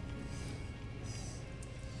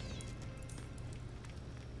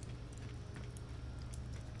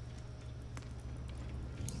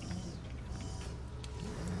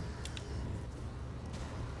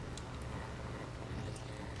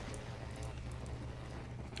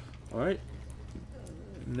 Alright,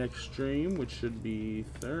 next stream, which should be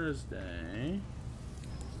Thursday,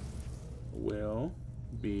 will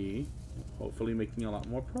be hopefully making a lot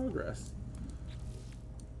more progress.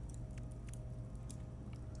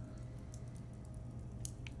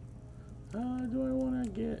 Do I want to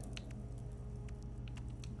get,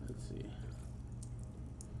 let's see.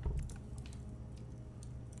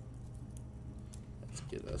 Let's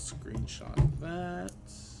get a screenshot of that.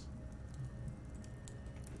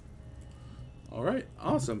 Alright,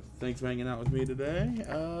 awesome. Thanks for hanging out with me today.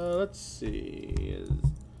 Let's see. Is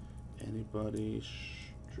anybody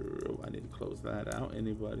I need to close that out.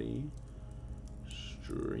 Anybody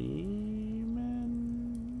streaming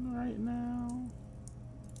right now?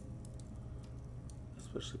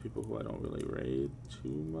 Especially people who I don't really raid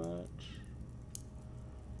too much.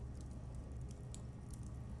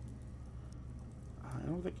 I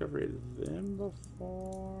don't think I've raided them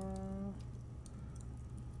before.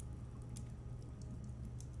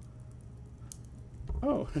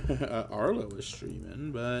 Oh, Arlo is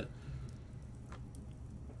streaming, but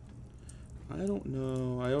I don't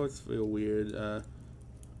know. I always feel weird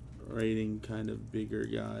rating kind of bigger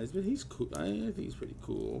guys, but he's cool. I think he's pretty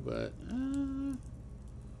cool, but you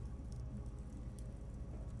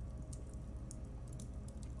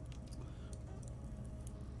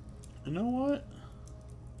know what?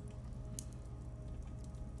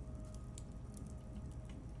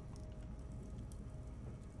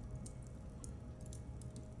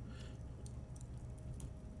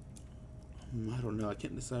 I don't know. I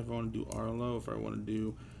can't decide if I want to do Arlo or if I want to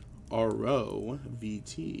do RO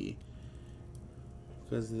VT,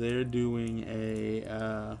 because they're doing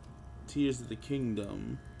a Tears of the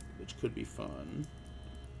Kingdom, which could be fun.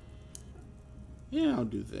 Yeah, I'll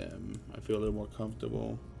do them. I feel a little more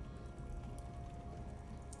comfortable.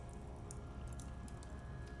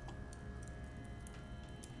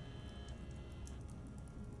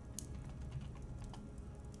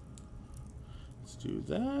 do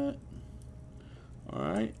that.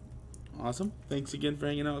 Alright. Awesome. Thanks again for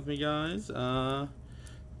hanging out with me, guys.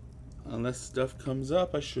 Unless stuff comes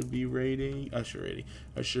up, I should be I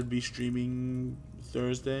should be streaming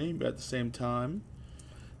Thursday at the same time.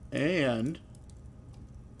 And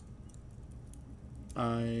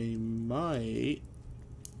I might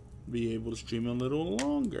be able to stream a little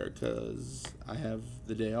longer because I have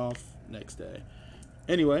the day off next day.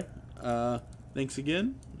 Anyway, thanks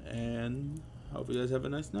again, and hope you guys have a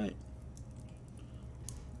nice night.